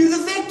give you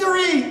the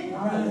victory.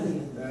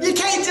 You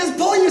can't just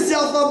pull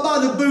yourself up by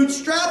the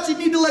bootstraps. You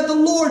need to let the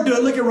Lord do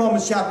it. Look at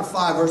Romans chapter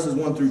 5, verses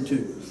 1 through 2.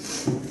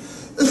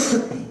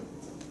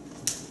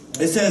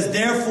 It says,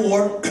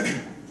 therefore,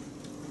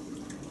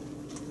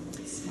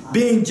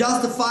 being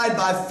justified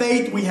by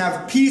faith, we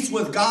have peace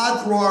with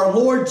God through our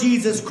Lord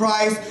Jesus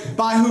Christ,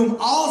 by whom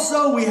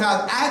also we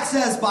have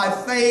access by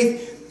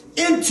faith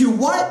into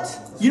what?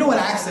 You know what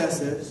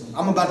access is.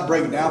 I'm about to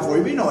break it down for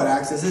you, but you know what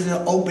access is. It's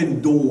an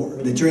open door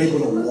that you're able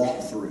to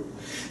walk through.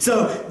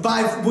 So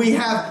we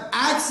have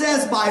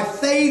access by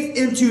faith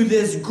into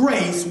this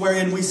grace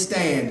wherein we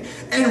stand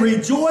and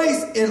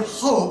rejoice in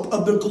hope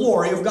of the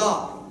glory of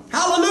God.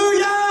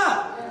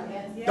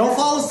 Hallelujah! Don't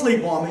fall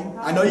asleep on me.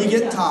 I know you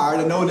get tired.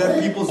 I know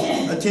that people's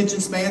attention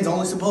span's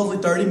only supposedly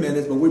 30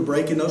 minutes, but we're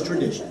breaking those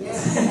traditions.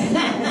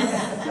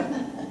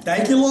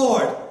 Thank you,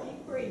 Lord.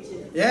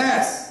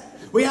 Yes.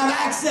 We have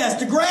access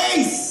to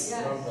grace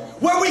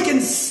where we can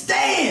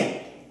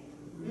stand.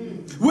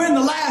 We're in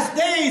the last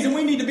days and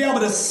we need to be able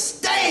to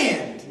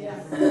stand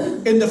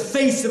in the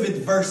face of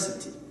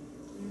adversity.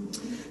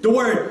 The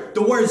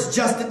word's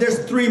just, there's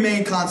three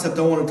main concepts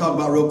I want to talk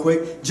about real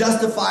quick.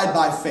 Justified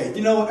by faith.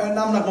 You know, and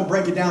I'm not going to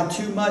break it down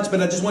too much,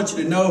 but I just want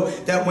you to know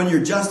that when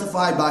you're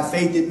justified by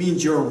faith, it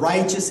means you're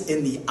righteous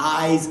in the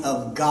eyes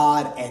of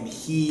God and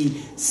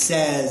He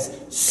says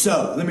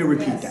so. Let me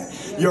repeat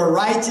that. You're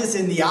righteous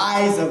in the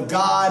eyes of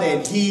God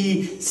and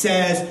He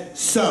says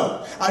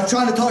so. I was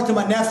trying to talk to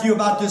my nephew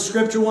about this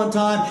scripture one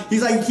time.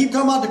 He's like, keep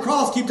talking about the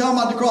cross, keep talking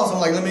about the cross. I'm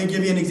like, let me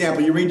give you an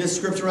example. You read this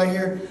scripture right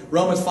here,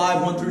 Romans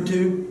 5, 1 through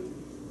 2.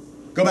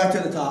 Go back to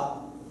the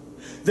top.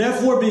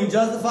 Therefore, being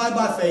justified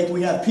by faith,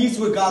 we have peace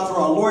with God through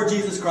our Lord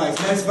Jesus Christ.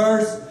 Next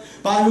verse.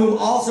 By whom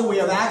also we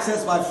have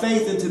access by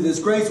faith into this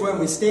grace wherein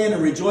we stand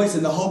and rejoice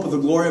in the hope of the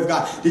glory of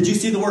God. Did you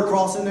see the word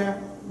cross in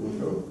there?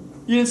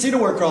 You didn't see the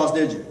word cross,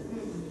 did you?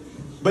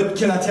 But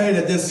can I tell you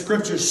that this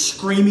scripture is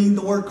screaming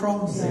the word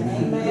cross?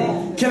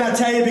 Amen. Can I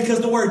tell you because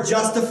the word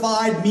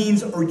justified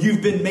means or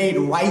you've been made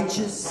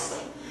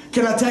righteous?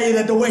 Can I tell you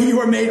that the way you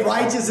were made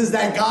righteous is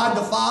that God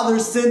the Father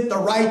sent the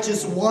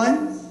righteous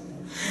one?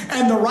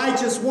 And the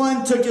righteous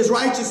one took his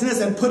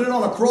righteousness and put it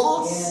on a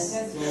cross.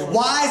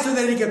 Why? So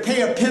that he could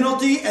pay a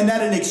penalty and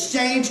that an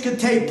exchange could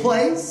take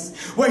place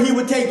where he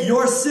would take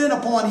your sin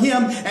upon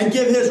him and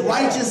give his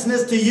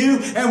righteousness to you.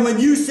 And when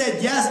you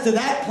said yes to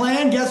that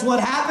plan, guess what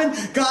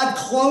happened? God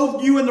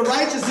clothed you in the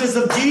righteousness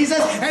of Jesus.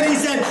 And he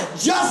said,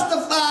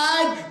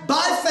 justified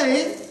by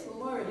faith,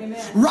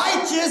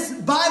 righteous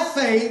by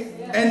faith.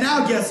 And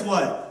now guess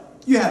what?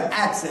 You have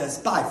access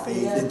by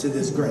faith into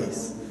this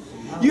grace.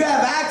 You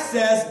have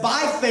access by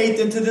faith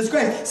into this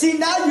grace. See,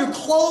 now you're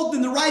clothed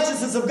in the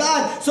righteousness of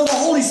God so the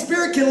Holy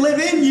Spirit can live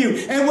in you.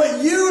 And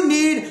what you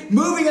need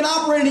moving and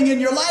operating in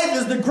your life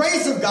is the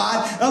grace of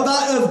God,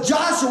 of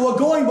Joshua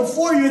going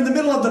before you in the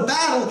middle of the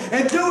battle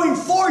and doing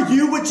for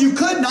you what you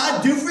could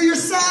not do for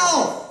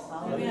yourself.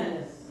 Amen.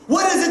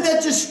 What is it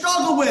that you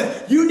struggle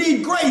with? You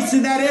need grace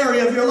in that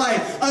area of your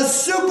life. A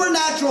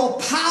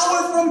supernatural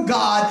power from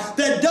God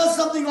that does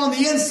something on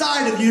the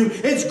inside of you.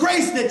 It's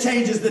grace that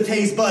changes the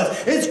taste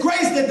buds. It's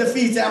grace that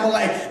defeats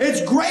Amalek.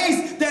 It's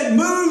grace that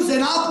moves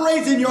and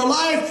operates in your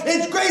life.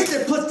 It's grace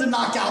that puts the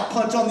knockout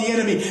punch on the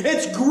enemy.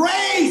 It's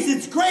grace.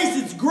 It's grace.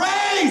 It's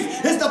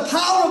grace. It's the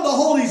power of the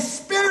Holy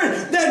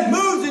Spirit that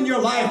moves in your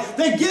life,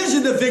 that gives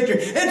you the victory.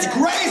 It's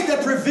grace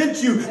that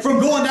prevents you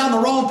from going down the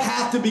wrong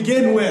path to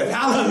begin with.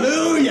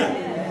 Hallelujah.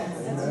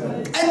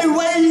 And the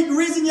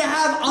reason you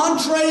have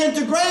entree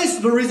into grace,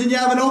 the reason you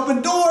have an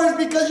open door is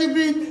because you've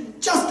been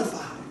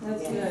justified.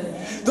 That's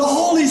good. The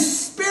Holy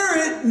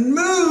Spirit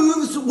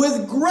moves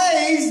with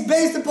grace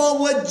based upon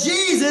what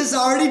Jesus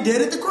already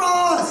did at the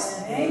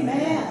cross.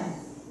 Amen.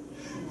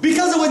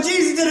 Because of what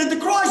Jesus did at the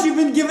cross, you've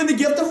been given the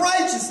gift of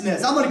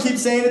righteousness. I'm going to keep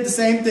saying it the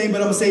same thing,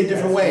 but I'm going to say it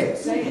different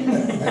ways.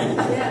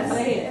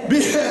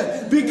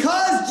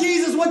 Because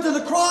Jesus went to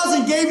the cross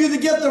and gave you the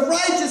gift of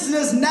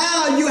righteousness,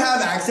 now you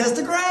have access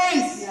to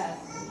grace.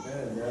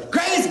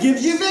 Grace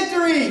gives you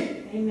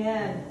victory.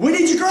 Amen. We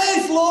need your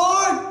grace,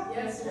 Lord.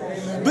 Yes,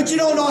 sir. But you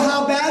don't know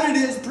how bad it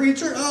is,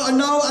 preacher. Oh,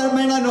 no, I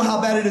may not know how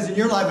bad it is in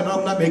your life, and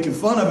I'm not making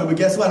fun of it, but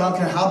guess what? I don't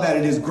care how bad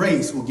it is.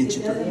 Grace will get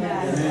you through.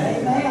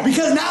 Amen.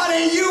 Because now it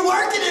ain't you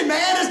working it,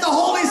 man. It's the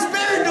Holy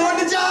Spirit doing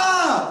the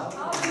job.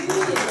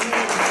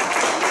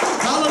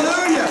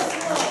 Hallelujah.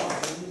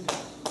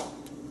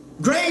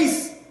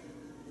 Grace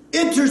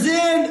enters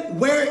in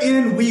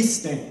wherein we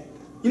stand.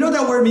 You know what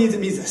that word means?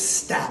 It means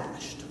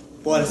established.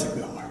 Boy, that's a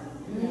good word.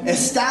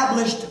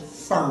 Established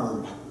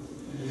firm.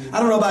 I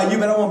don't know about you,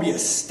 but I want to be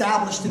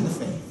established in the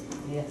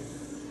faith. Yes.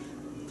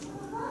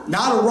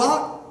 Not a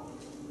rock,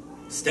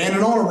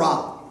 standing on a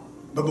rock.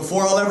 But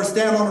before I'll ever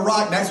stand on a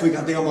rock, next week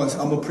I think I'm going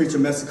to preach a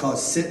message called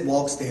Sit,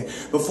 Walk, Stand.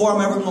 Before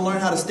I'm ever going to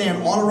learn how to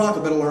stand on a rock,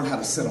 I better learn how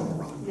to sit on a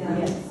rock.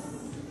 Yes.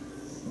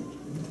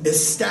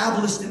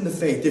 Established in the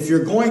faith. If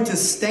you're going to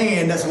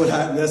stand, that's what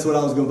I was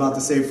about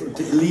to say.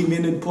 To lead me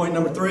into point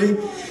number 3.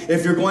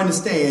 If you're going to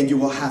stand, you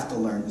will have to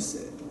learn to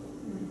sit.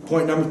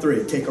 Point number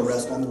 3, take a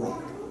rest on the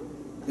rock.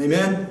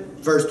 Amen?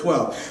 Verse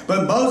 12.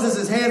 But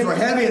Moses' hands were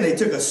heavy, and they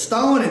took a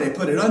stone and they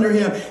put it under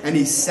him, and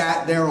he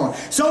sat thereon.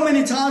 So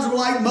many times we're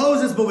like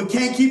Moses, but we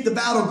can't keep the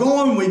battle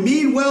going. We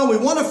mean well, we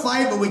want to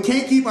fight, but we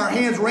can't keep our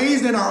hands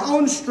raised in our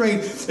own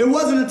strength. It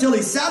wasn't until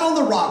he sat on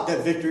the rock that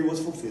victory was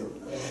fulfilled.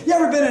 You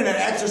ever been in an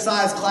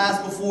exercise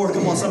class before?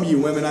 Come on, some of you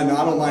women, I know.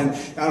 I don't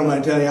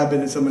mind telling you, I've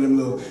been in some of them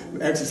little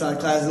exercise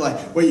classes like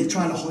where you're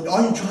trying to hold,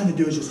 all you're trying to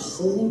do is just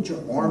hold your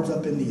arms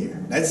up in the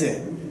air. That's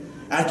it.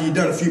 After you've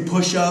done a few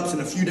push-ups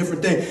and a few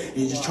different things, and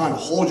you're just trying to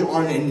hold your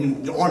arm,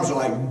 and the arms are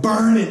like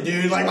burning,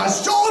 dude. Like my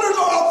shoulders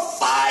are on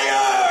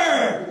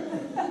fire.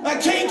 I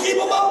can't keep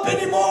them up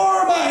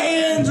anymore. My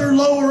hands are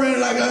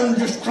lowering like I'm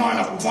just trying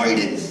to fight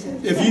it.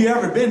 If you've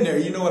ever been there,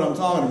 you know what I'm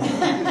talking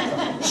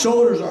about.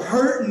 Shoulders are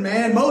hurting,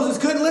 man. Moses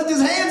couldn't lift his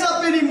hands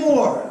up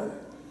anymore.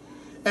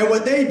 And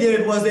what they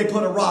did was they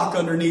put a rock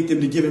underneath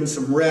him to give him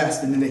some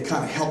rest, and then they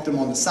kind of helped him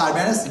on the side.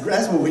 Man,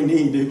 that's what we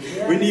need, dude.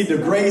 Yes. We need the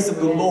grace of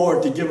the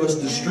Lord to give us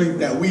the strength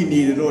that we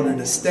need in order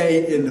to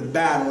stay in the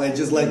battle and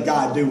just let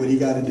God do what He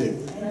got to do.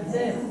 That's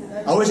it.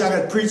 I wish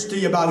I could preach to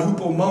you about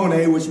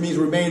hupomone, which means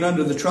remain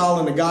under the trial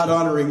in a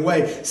God-honoring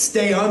way.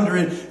 Stay under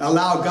it.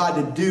 Allow God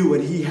to do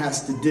what He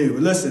has to do.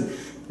 Listen,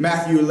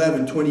 Matthew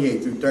 11,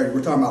 28 through 30.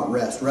 We're talking about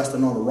rest,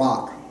 resting on a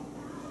rock.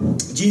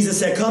 Jesus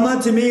said, come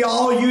unto me,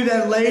 all you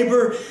that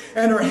labor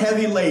and are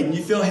heavy laden.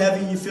 You feel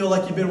heavy? You feel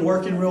like you've been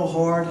working real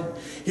hard?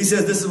 He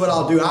says, this is what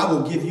I'll do. I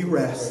will give you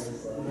rest.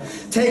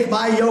 Take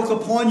my yoke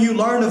upon you.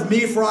 Learn of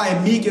me, for I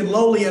am meek and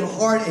lowly in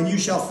heart, and you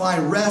shall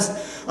find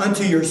rest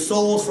unto your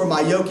souls. For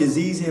my yoke is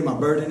easy and my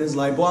burden is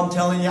light. Boy, I'm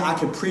telling you, I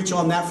could preach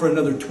on that for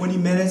another 20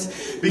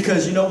 minutes.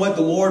 Because you know what?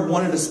 The Lord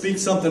wanted to speak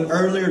something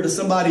earlier to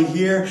somebody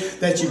here,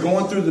 that you're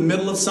going through the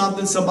middle of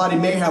something. Somebody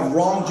may have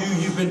wronged you.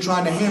 You've been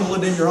trying to handle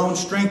it in your own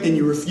strength, and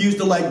you refuse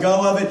to let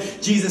go of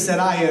it. Jesus said,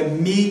 I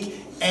am meek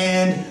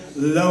and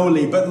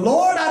lowly. But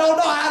Lord, I don't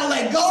know how to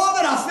let go of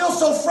it. I feel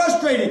so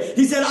frustrated.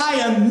 He said, I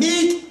am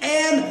meek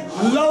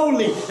and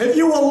lowly. If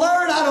you will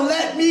learn how to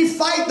let me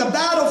fight the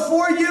battle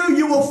for you,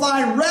 you will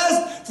find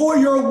rest for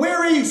your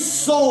weary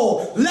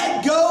soul.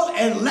 Let go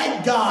and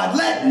let God.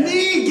 Let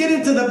me get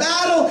into the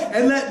battle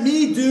and let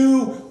me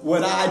do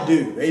what I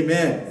do.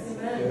 Amen.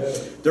 Amen.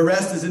 The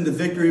rest is in the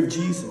victory of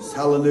Jesus.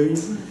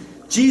 Hallelujah.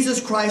 Jesus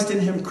Christ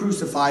and Him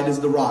crucified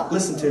is the rock.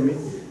 Listen to me.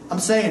 I'm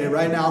saying it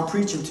right now. I'm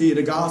preaching to you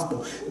the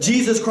gospel.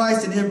 Jesus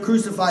Christ and Him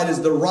crucified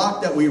is the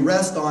rock that we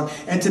rest on.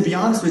 And to be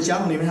honest with you, I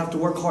don't even have to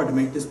work hard to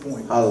make this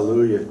point.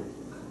 Hallelujah.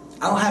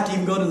 I don't have to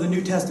even go to the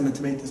New Testament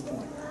to make this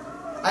point.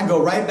 I can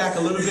go right back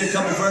a little bit, a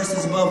couple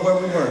verses above where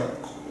we were.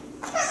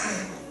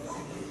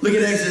 Look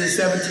at Exodus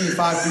 17,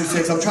 5 through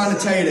 6. I'm trying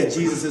to tell you that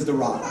Jesus is the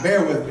rock.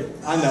 Bear with me.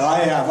 I know I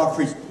have. I've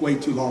preached way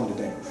too long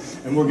today.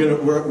 And we're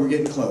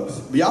getting close.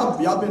 But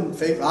y'all been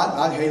faithful.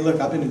 Hey, look,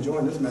 I've been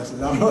enjoying this message.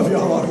 I don't know if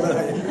y'all are, but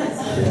I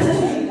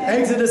am.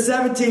 Exodus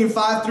 17,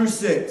 5 through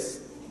 6.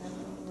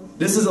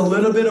 This is a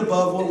little bit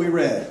above what we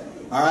read.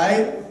 All right?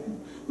 A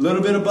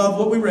little bit above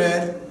what we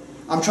read.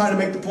 I'm trying to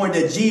make the point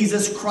that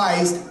Jesus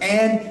Christ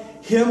and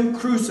Him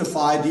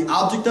crucified, the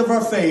object of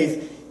our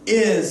faith,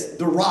 is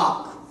the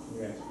rock.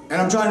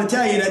 And I'm trying to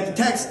tell you that the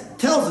text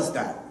tells us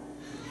that.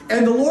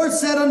 And the Lord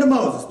said unto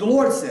Moses, the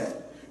Lord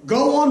said,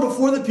 go on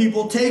before the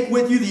people, take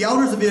with you the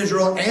elders of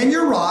Israel and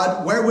your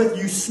rod, wherewith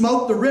you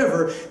smote the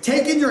river.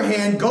 Take in your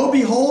hand, go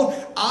behold,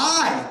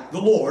 I,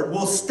 the Lord,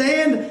 will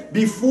stand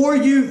before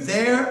you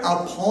there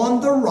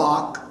upon the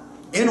rock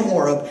in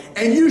Horeb,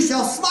 and you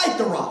shall smite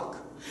the rock.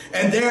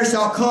 And there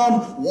shall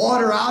come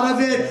water out of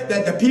it,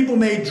 that the people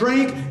may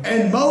drink.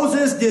 And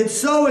Moses did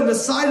so in the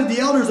sight of the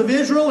elders of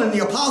Israel. And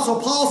the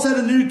Apostle Paul said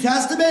in the New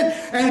Testament,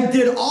 and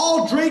did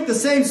all drink the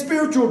same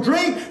spiritual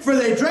drink, for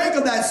they drank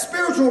of that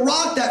spiritual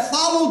rock that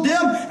followed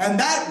them, and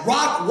that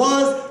rock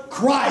was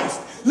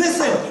Christ.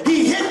 Listen,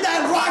 he hit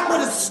that rock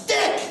with a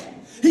stick.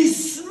 He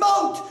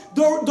smote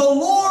the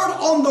Lord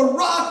on the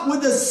rock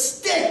with a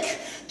stick.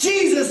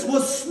 Jesus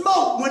was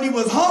smote when He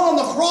was hung on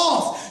the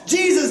cross.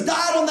 Jesus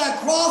died on that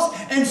cross,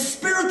 and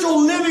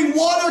spiritual living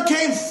water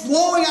came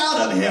flowing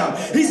out of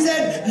Him. He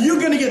said, you're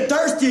going to get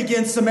thirsty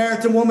again,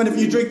 Samaritan woman, if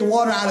you drink the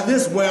water out of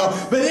this well.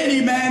 But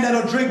any man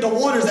that'll drink the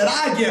waters that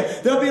I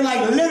give, they'll be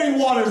like living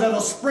waters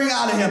that'll spring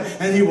out of him.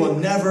 And he will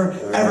never,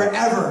 ever,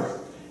 ever,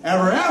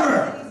 ever,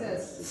 ever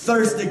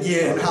thirst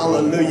again.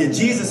 Hallelujah.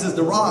 Jesus is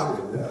the rock.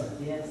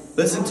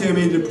 Listen to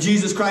me.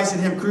 Jesus Christ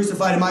and Him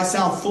crucified. It might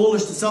sound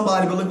foolish to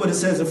somebody, but look what it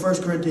says in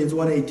 1 Corinthians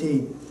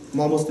 1:18. I'm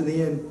almost to the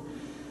end.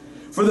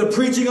 For the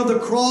preaching of the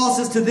cross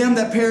is to them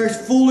that perish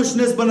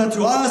foolishness, but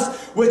unto us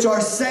which are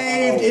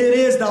saved, it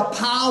is the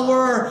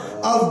power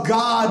of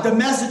God. The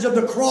message of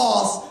the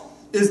cross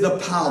is the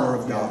power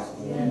of God.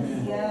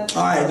 Yes.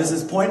 All right, this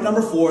is point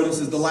number 4. This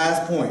is the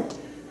last point.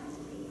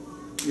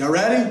 Y'all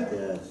ready?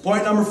 Yes.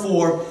 Point number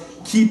 4.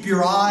 Keep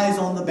your eyes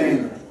on the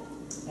banner.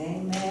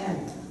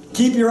 Amen.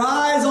 Keep your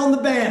eyes on the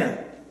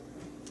banner.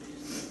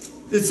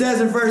 It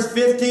says in verse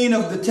 15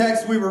 of the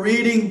text we were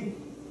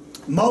reading,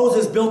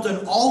 Moses built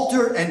an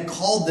altar and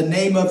called the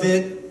name of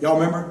it, y'all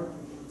remember?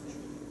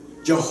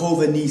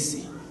 Jehovah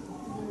Nissi.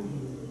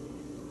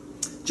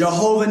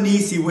 Jehovah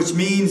Nissi, which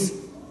means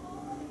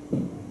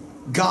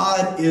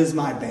God is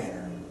my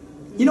banner.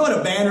 You know what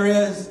a banner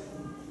is?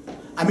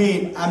 I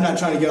mean, I'm not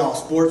trying to get all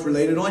sports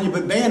related on you,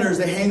 but banners,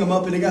 they hang them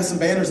up, and they got some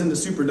banners in the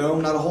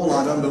Superdome, not a whole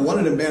lot of them, but one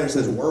of them banners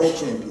says World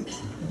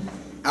Champions.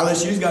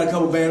 LSU's got a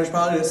couple banners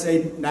probably that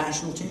say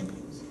National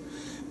Champions.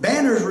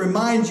 Banners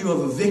remind you of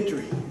a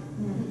victory.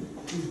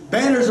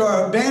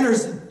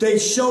 Banners, they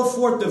show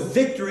forth the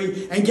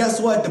victory. And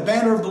guess what? The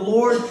banner of the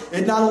Lord,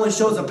 it not only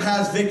shows a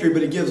past victory,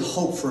 but it gives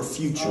hope for a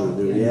future.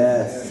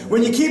 Yes.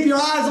 When you keep your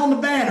eyes on the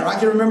banner. I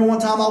can remember one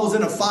time I was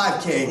in a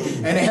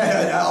 5K,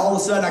 and all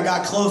of a sudden I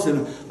got close,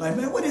 and I'm like,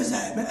 man, what is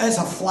that? Man, it's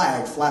a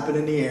flag flapping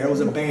in the air. It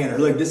was a banner.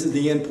 Look, this is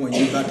the end point.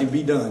 You're about to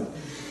be done.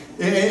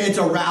 It's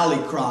a rally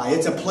cry.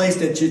 It's a place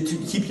that you to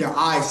keep your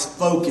eyes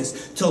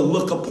focused, to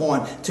look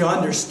upon, to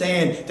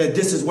understand that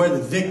this is where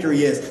the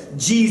victory is.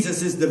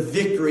 Jesus is the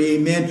victory,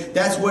 amen.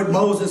 That's what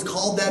Moses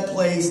called that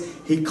place.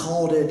 He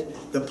called it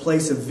the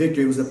place of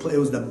victory. It was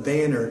the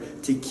banner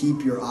to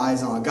keep your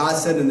eyes on. God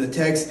said in the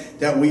text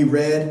that we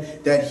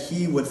read that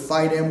he would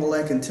fight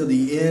Amalek until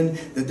the end,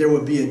 that there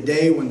would be a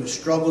day when the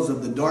struggles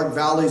of the dark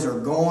valleys are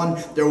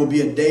gone. There will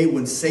be a day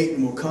when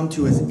Satan will come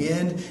to his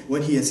end,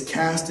 when he is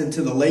cast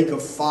into the lake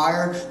of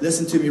fire.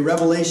 Listen to me,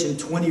 Revelation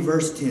 20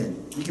 verse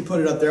 10. You can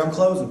put it up there. I'm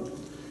closing.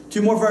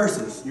 2 more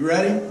verses. You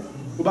ready?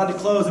 We're about to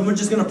close, and we're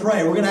just going to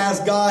pray. We're going to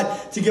ask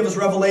God to give us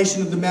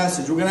revelation of the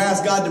message. We're going to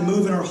ask God to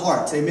move in our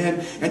hearts,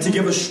 amen, and to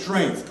give us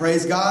strength.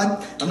 Praise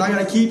God. I'm not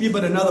going to keep you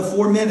but another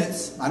 4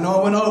 minutes. I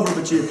know I went over,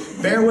 but you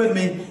bear with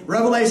me.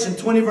 Revelation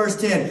 20 verse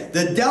 10.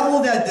 The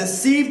devil that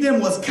deceived them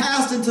was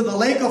cast into the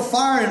lake of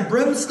fire and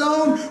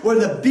brimstone, where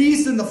the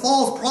beast and the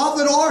false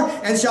prophet are,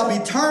 and shall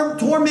be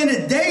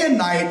tormented day and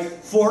night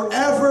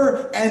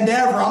forever and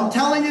ever. I'm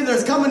telling you,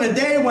 there's coming a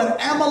day when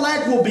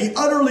Amalek will be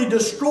utterly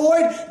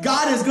destroyed.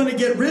 God is going to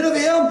get rid of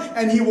him,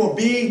 and he will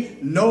be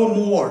no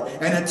more.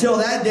 And until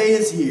that day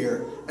is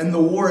here and the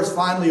war is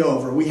finally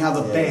over, we have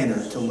a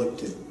banner to look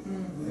to.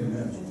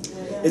 Amen.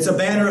 It's a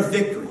banner of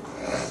victory.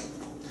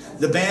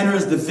 The banner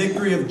is the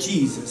victory of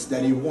Jesus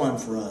that he won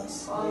for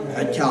us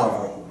at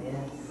Calvary.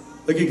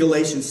 Look at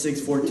Galatians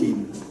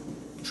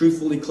 6:14.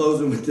 Truthfully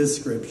closing with this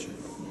scripture.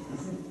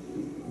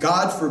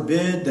 God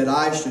forbid that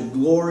I should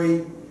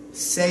glory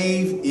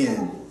save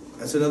in,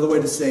 that's another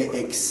way to say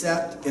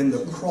except in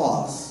the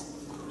cross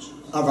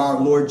of our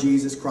Lord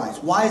Jesus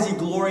Christ. Why is he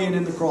glorying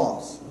in the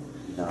cross?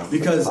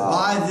 Because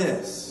by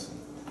this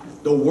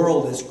the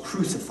world is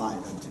crucified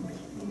unto me,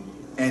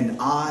 and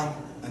I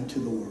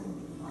unto the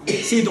world.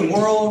 See, the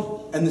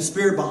world and the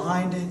spirit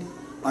behind it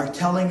are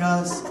telling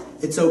us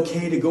it's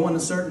okay to go in a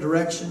certain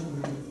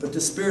direction, but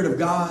the Spirit of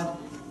God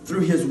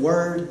through his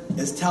word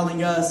is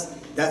telling us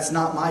that's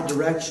not my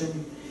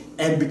direction.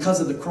 And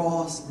because of the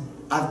cross,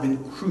 I've been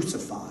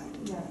crucified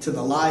to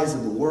the lies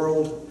of the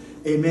world.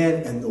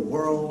 Amen. And the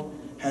world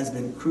has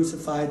been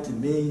crucified to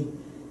me.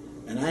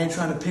 And I ain't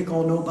trying to pick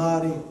on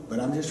nobody, but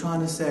I'm just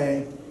trying to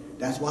say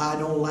that's why I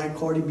don't like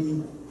Cardi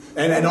B.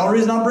 And the only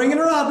reason I'm bringing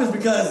her up is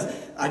because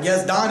I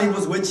guess Donnie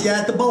was with you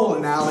at the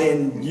bowling alley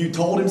and you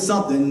told him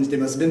something. They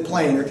must have been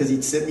playing her because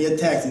he sent me a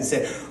text and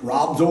said,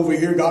 Rob's over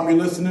here got me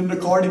listening to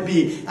Cardi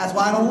B. That's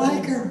why I don't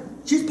like her.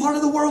 She's part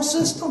of the world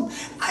system.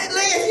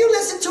 If you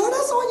listen to her,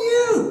 that's on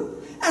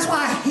you. That's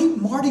why I hate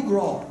Mardi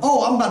Gras.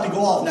 Oh, I'm about to go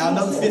off now,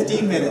 another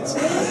 15 minutes.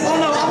 Oh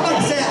no, I'm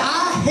about to say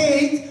I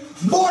hate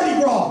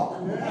Mardi Gras.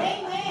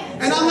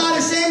 And I'm not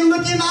ashamed to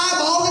look you in the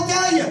eyeballs and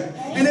tell you.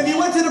 And if you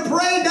went to the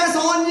parade, that's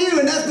on you.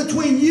 And that's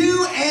between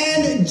you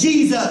and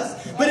Jesus.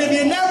 But if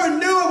you never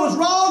knew it was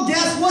wrong,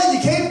 guess what?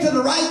 You came to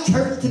the right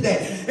church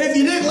today. If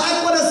you didn't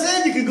like what I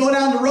said, you could go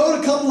down the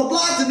road a couple of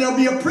blocks and there'll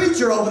be a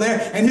preacher over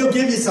there and he'll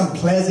give you some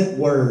pleasant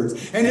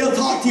words. And he'll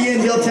talk to you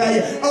and he'll tell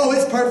you, oh,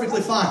 it's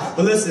perfectly fine.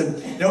 But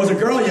listen, there was a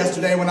girl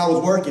yesterday when I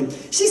was working.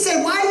 She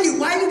said, why are you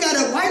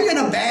in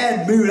a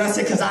bad mood? I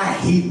said, because I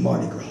hate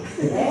Mardi Gras.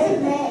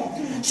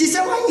 Amen. She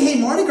said, why do you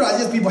hate Mardi Gras?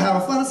 Just people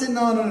having fun. I said,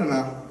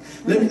 no.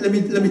 Let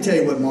me tell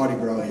you what Mardi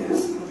Gras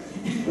is.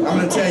 I'm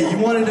going to tell you. You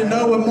wanted to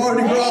know what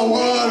Mardi Gras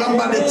was? I'm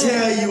about to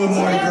tell you what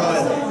Mardi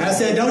Gras is. And I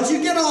said, don't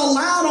you get all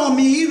loud on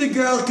me either,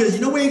 girls, because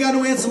you know we ain't got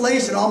no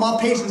insulation. All my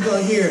patients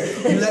going to hear.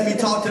 You let me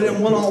talk to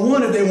them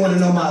one-on-one if they want to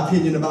know my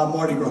opinion about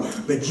Mardi Gras.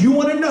 But you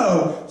want to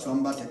know, so I'm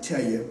about to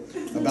tell you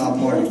about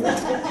Mardi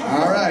Gras.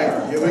 All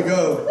right, here we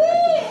go.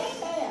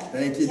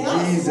 Thank you,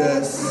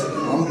 Jesus.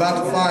 I'm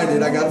about to find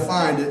it. I got to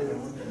find it.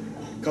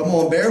 Come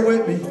on, bear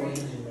with me.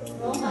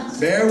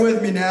 Bear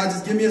with me now.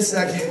 Just give me a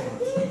second.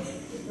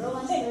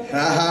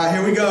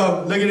 Here we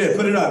go. Look at it.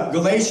 Put it up.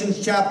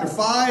 Galatians chapter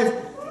 5,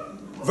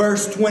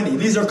 verse 20.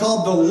 These are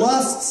called the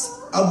lusts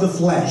of the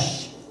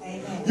flesh.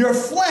 Amen. Your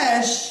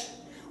flesh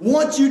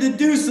wants you to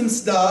do some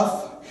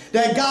stuff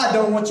that God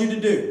don't want you to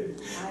do.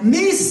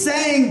 Me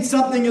saying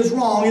something is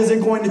wrong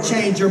isn't going to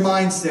change your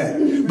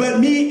mindset. But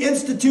me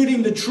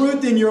instituting the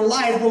truth in your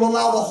life will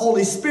allow the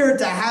Holy Spirit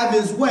to have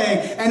his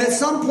way. And at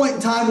some point in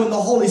time when the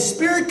Holy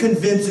Spirit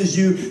convinces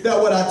you that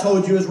what I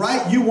told you is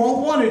right, you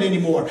won't want it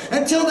anymore.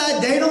 Until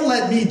that day, don't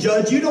let me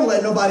judge you. Don't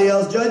let nobody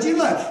else judge you.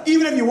 Look,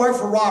 even if you work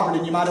for Robert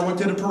and you might have went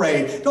to the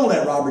parade, don't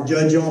let Robert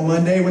judge you on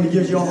Monday when he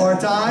gives you a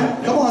hard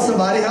time. Come on,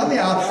 somebody, help me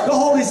out. The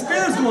Holy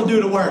Spirit's going to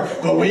do the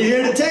work. But we're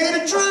here to tell you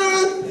the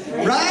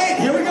truth. Right?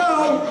 Here we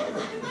go.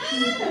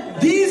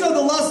 These are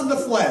the lusts of the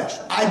flesh.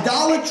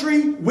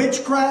 Idolatry,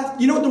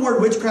 witchcraft. You know what the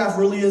word witchcraft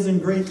really is in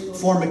Greek?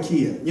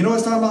 Pharmakia. You know what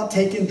it's talking about?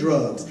 Taking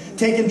drugs.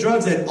 Taking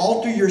drugs that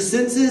alter your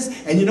senses.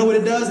 And you know what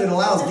it does? It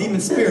allows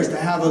demon spirits to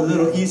have a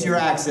little easier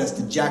access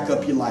to jack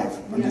up your life.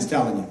 I'm just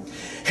telling you.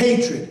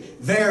 Hatred,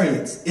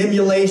 variance,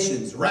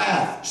 emulations,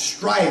 wrath,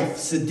 strife,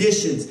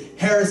 seditions,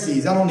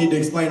 heresies. I don't need to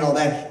explain all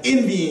that.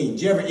 Envying.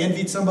 Did you ever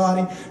envy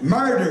somebody?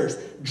 Murders,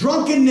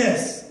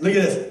 drunkenness. Look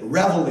at this.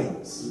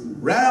 Revelings.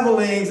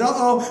 Revelings.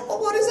 Uh-oh.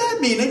 Well, what does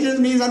that mean? It just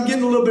means I'm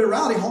getting a little bit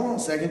rowdy. Hold on a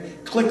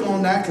second. Click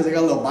on that because I got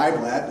a little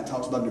Bible app that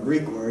talks about the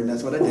Greek word, and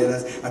that's what I did.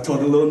 I told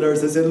the little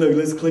nurse, I said, look,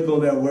 let's click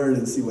on that word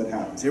and see what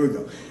happens. Here we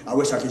go. I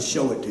wish I could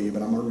show it to you,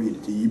 but I'm going to read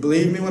it to you. You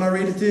believe me when I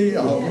read it to you?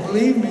 I hope you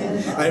believe me.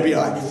 I'd be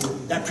like,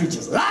 that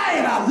preacher's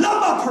lying. I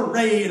love a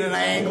parade, and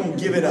I ain't going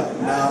to give it up.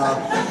 Nah,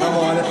 come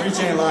on. That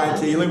preacher ain't lying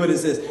to you. Look what it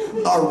says.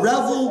 A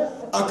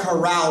revel, a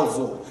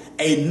carousal.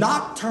 A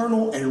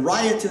nocturnal and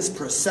riotous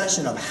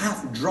procession of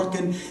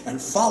half-drunken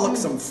and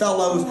frolicsome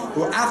fellows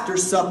who after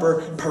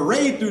supper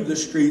parade through the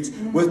streets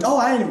with, oh,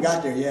 I ain't even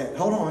got there yet.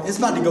 Hold on. It's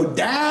about to go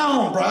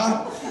down,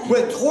 bruh.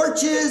 With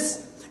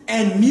torches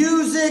and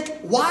music.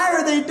 Why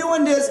are they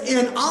doing this?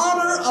 In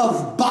honor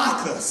of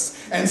Bacchus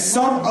and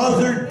some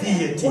other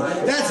deity.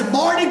 That's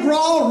Mardi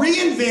Gras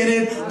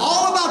reinvented,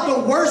 all about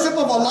the worship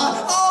of a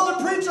lot. Oh,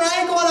 the preacher, I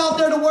ain't going out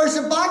there to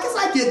worship Bacchus.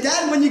 I get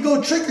that. And when you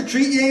go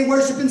trick-or-treat, you ain't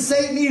worshiping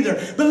Satan either.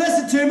 But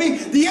listen to me,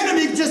 the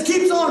enemy just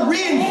keeps on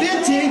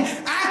reinventing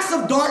acts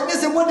of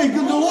darkness, and what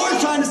the Lord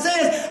is trying to say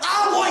is,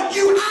 I want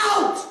you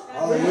out.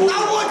 I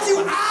want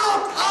you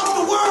out of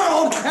the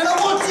world, and I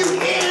want you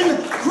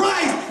in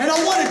Christ, and I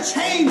want to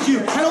change you,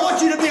 and I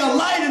want you to be a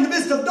light in the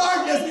midst of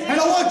darkness, and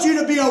I want you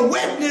to be a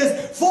witness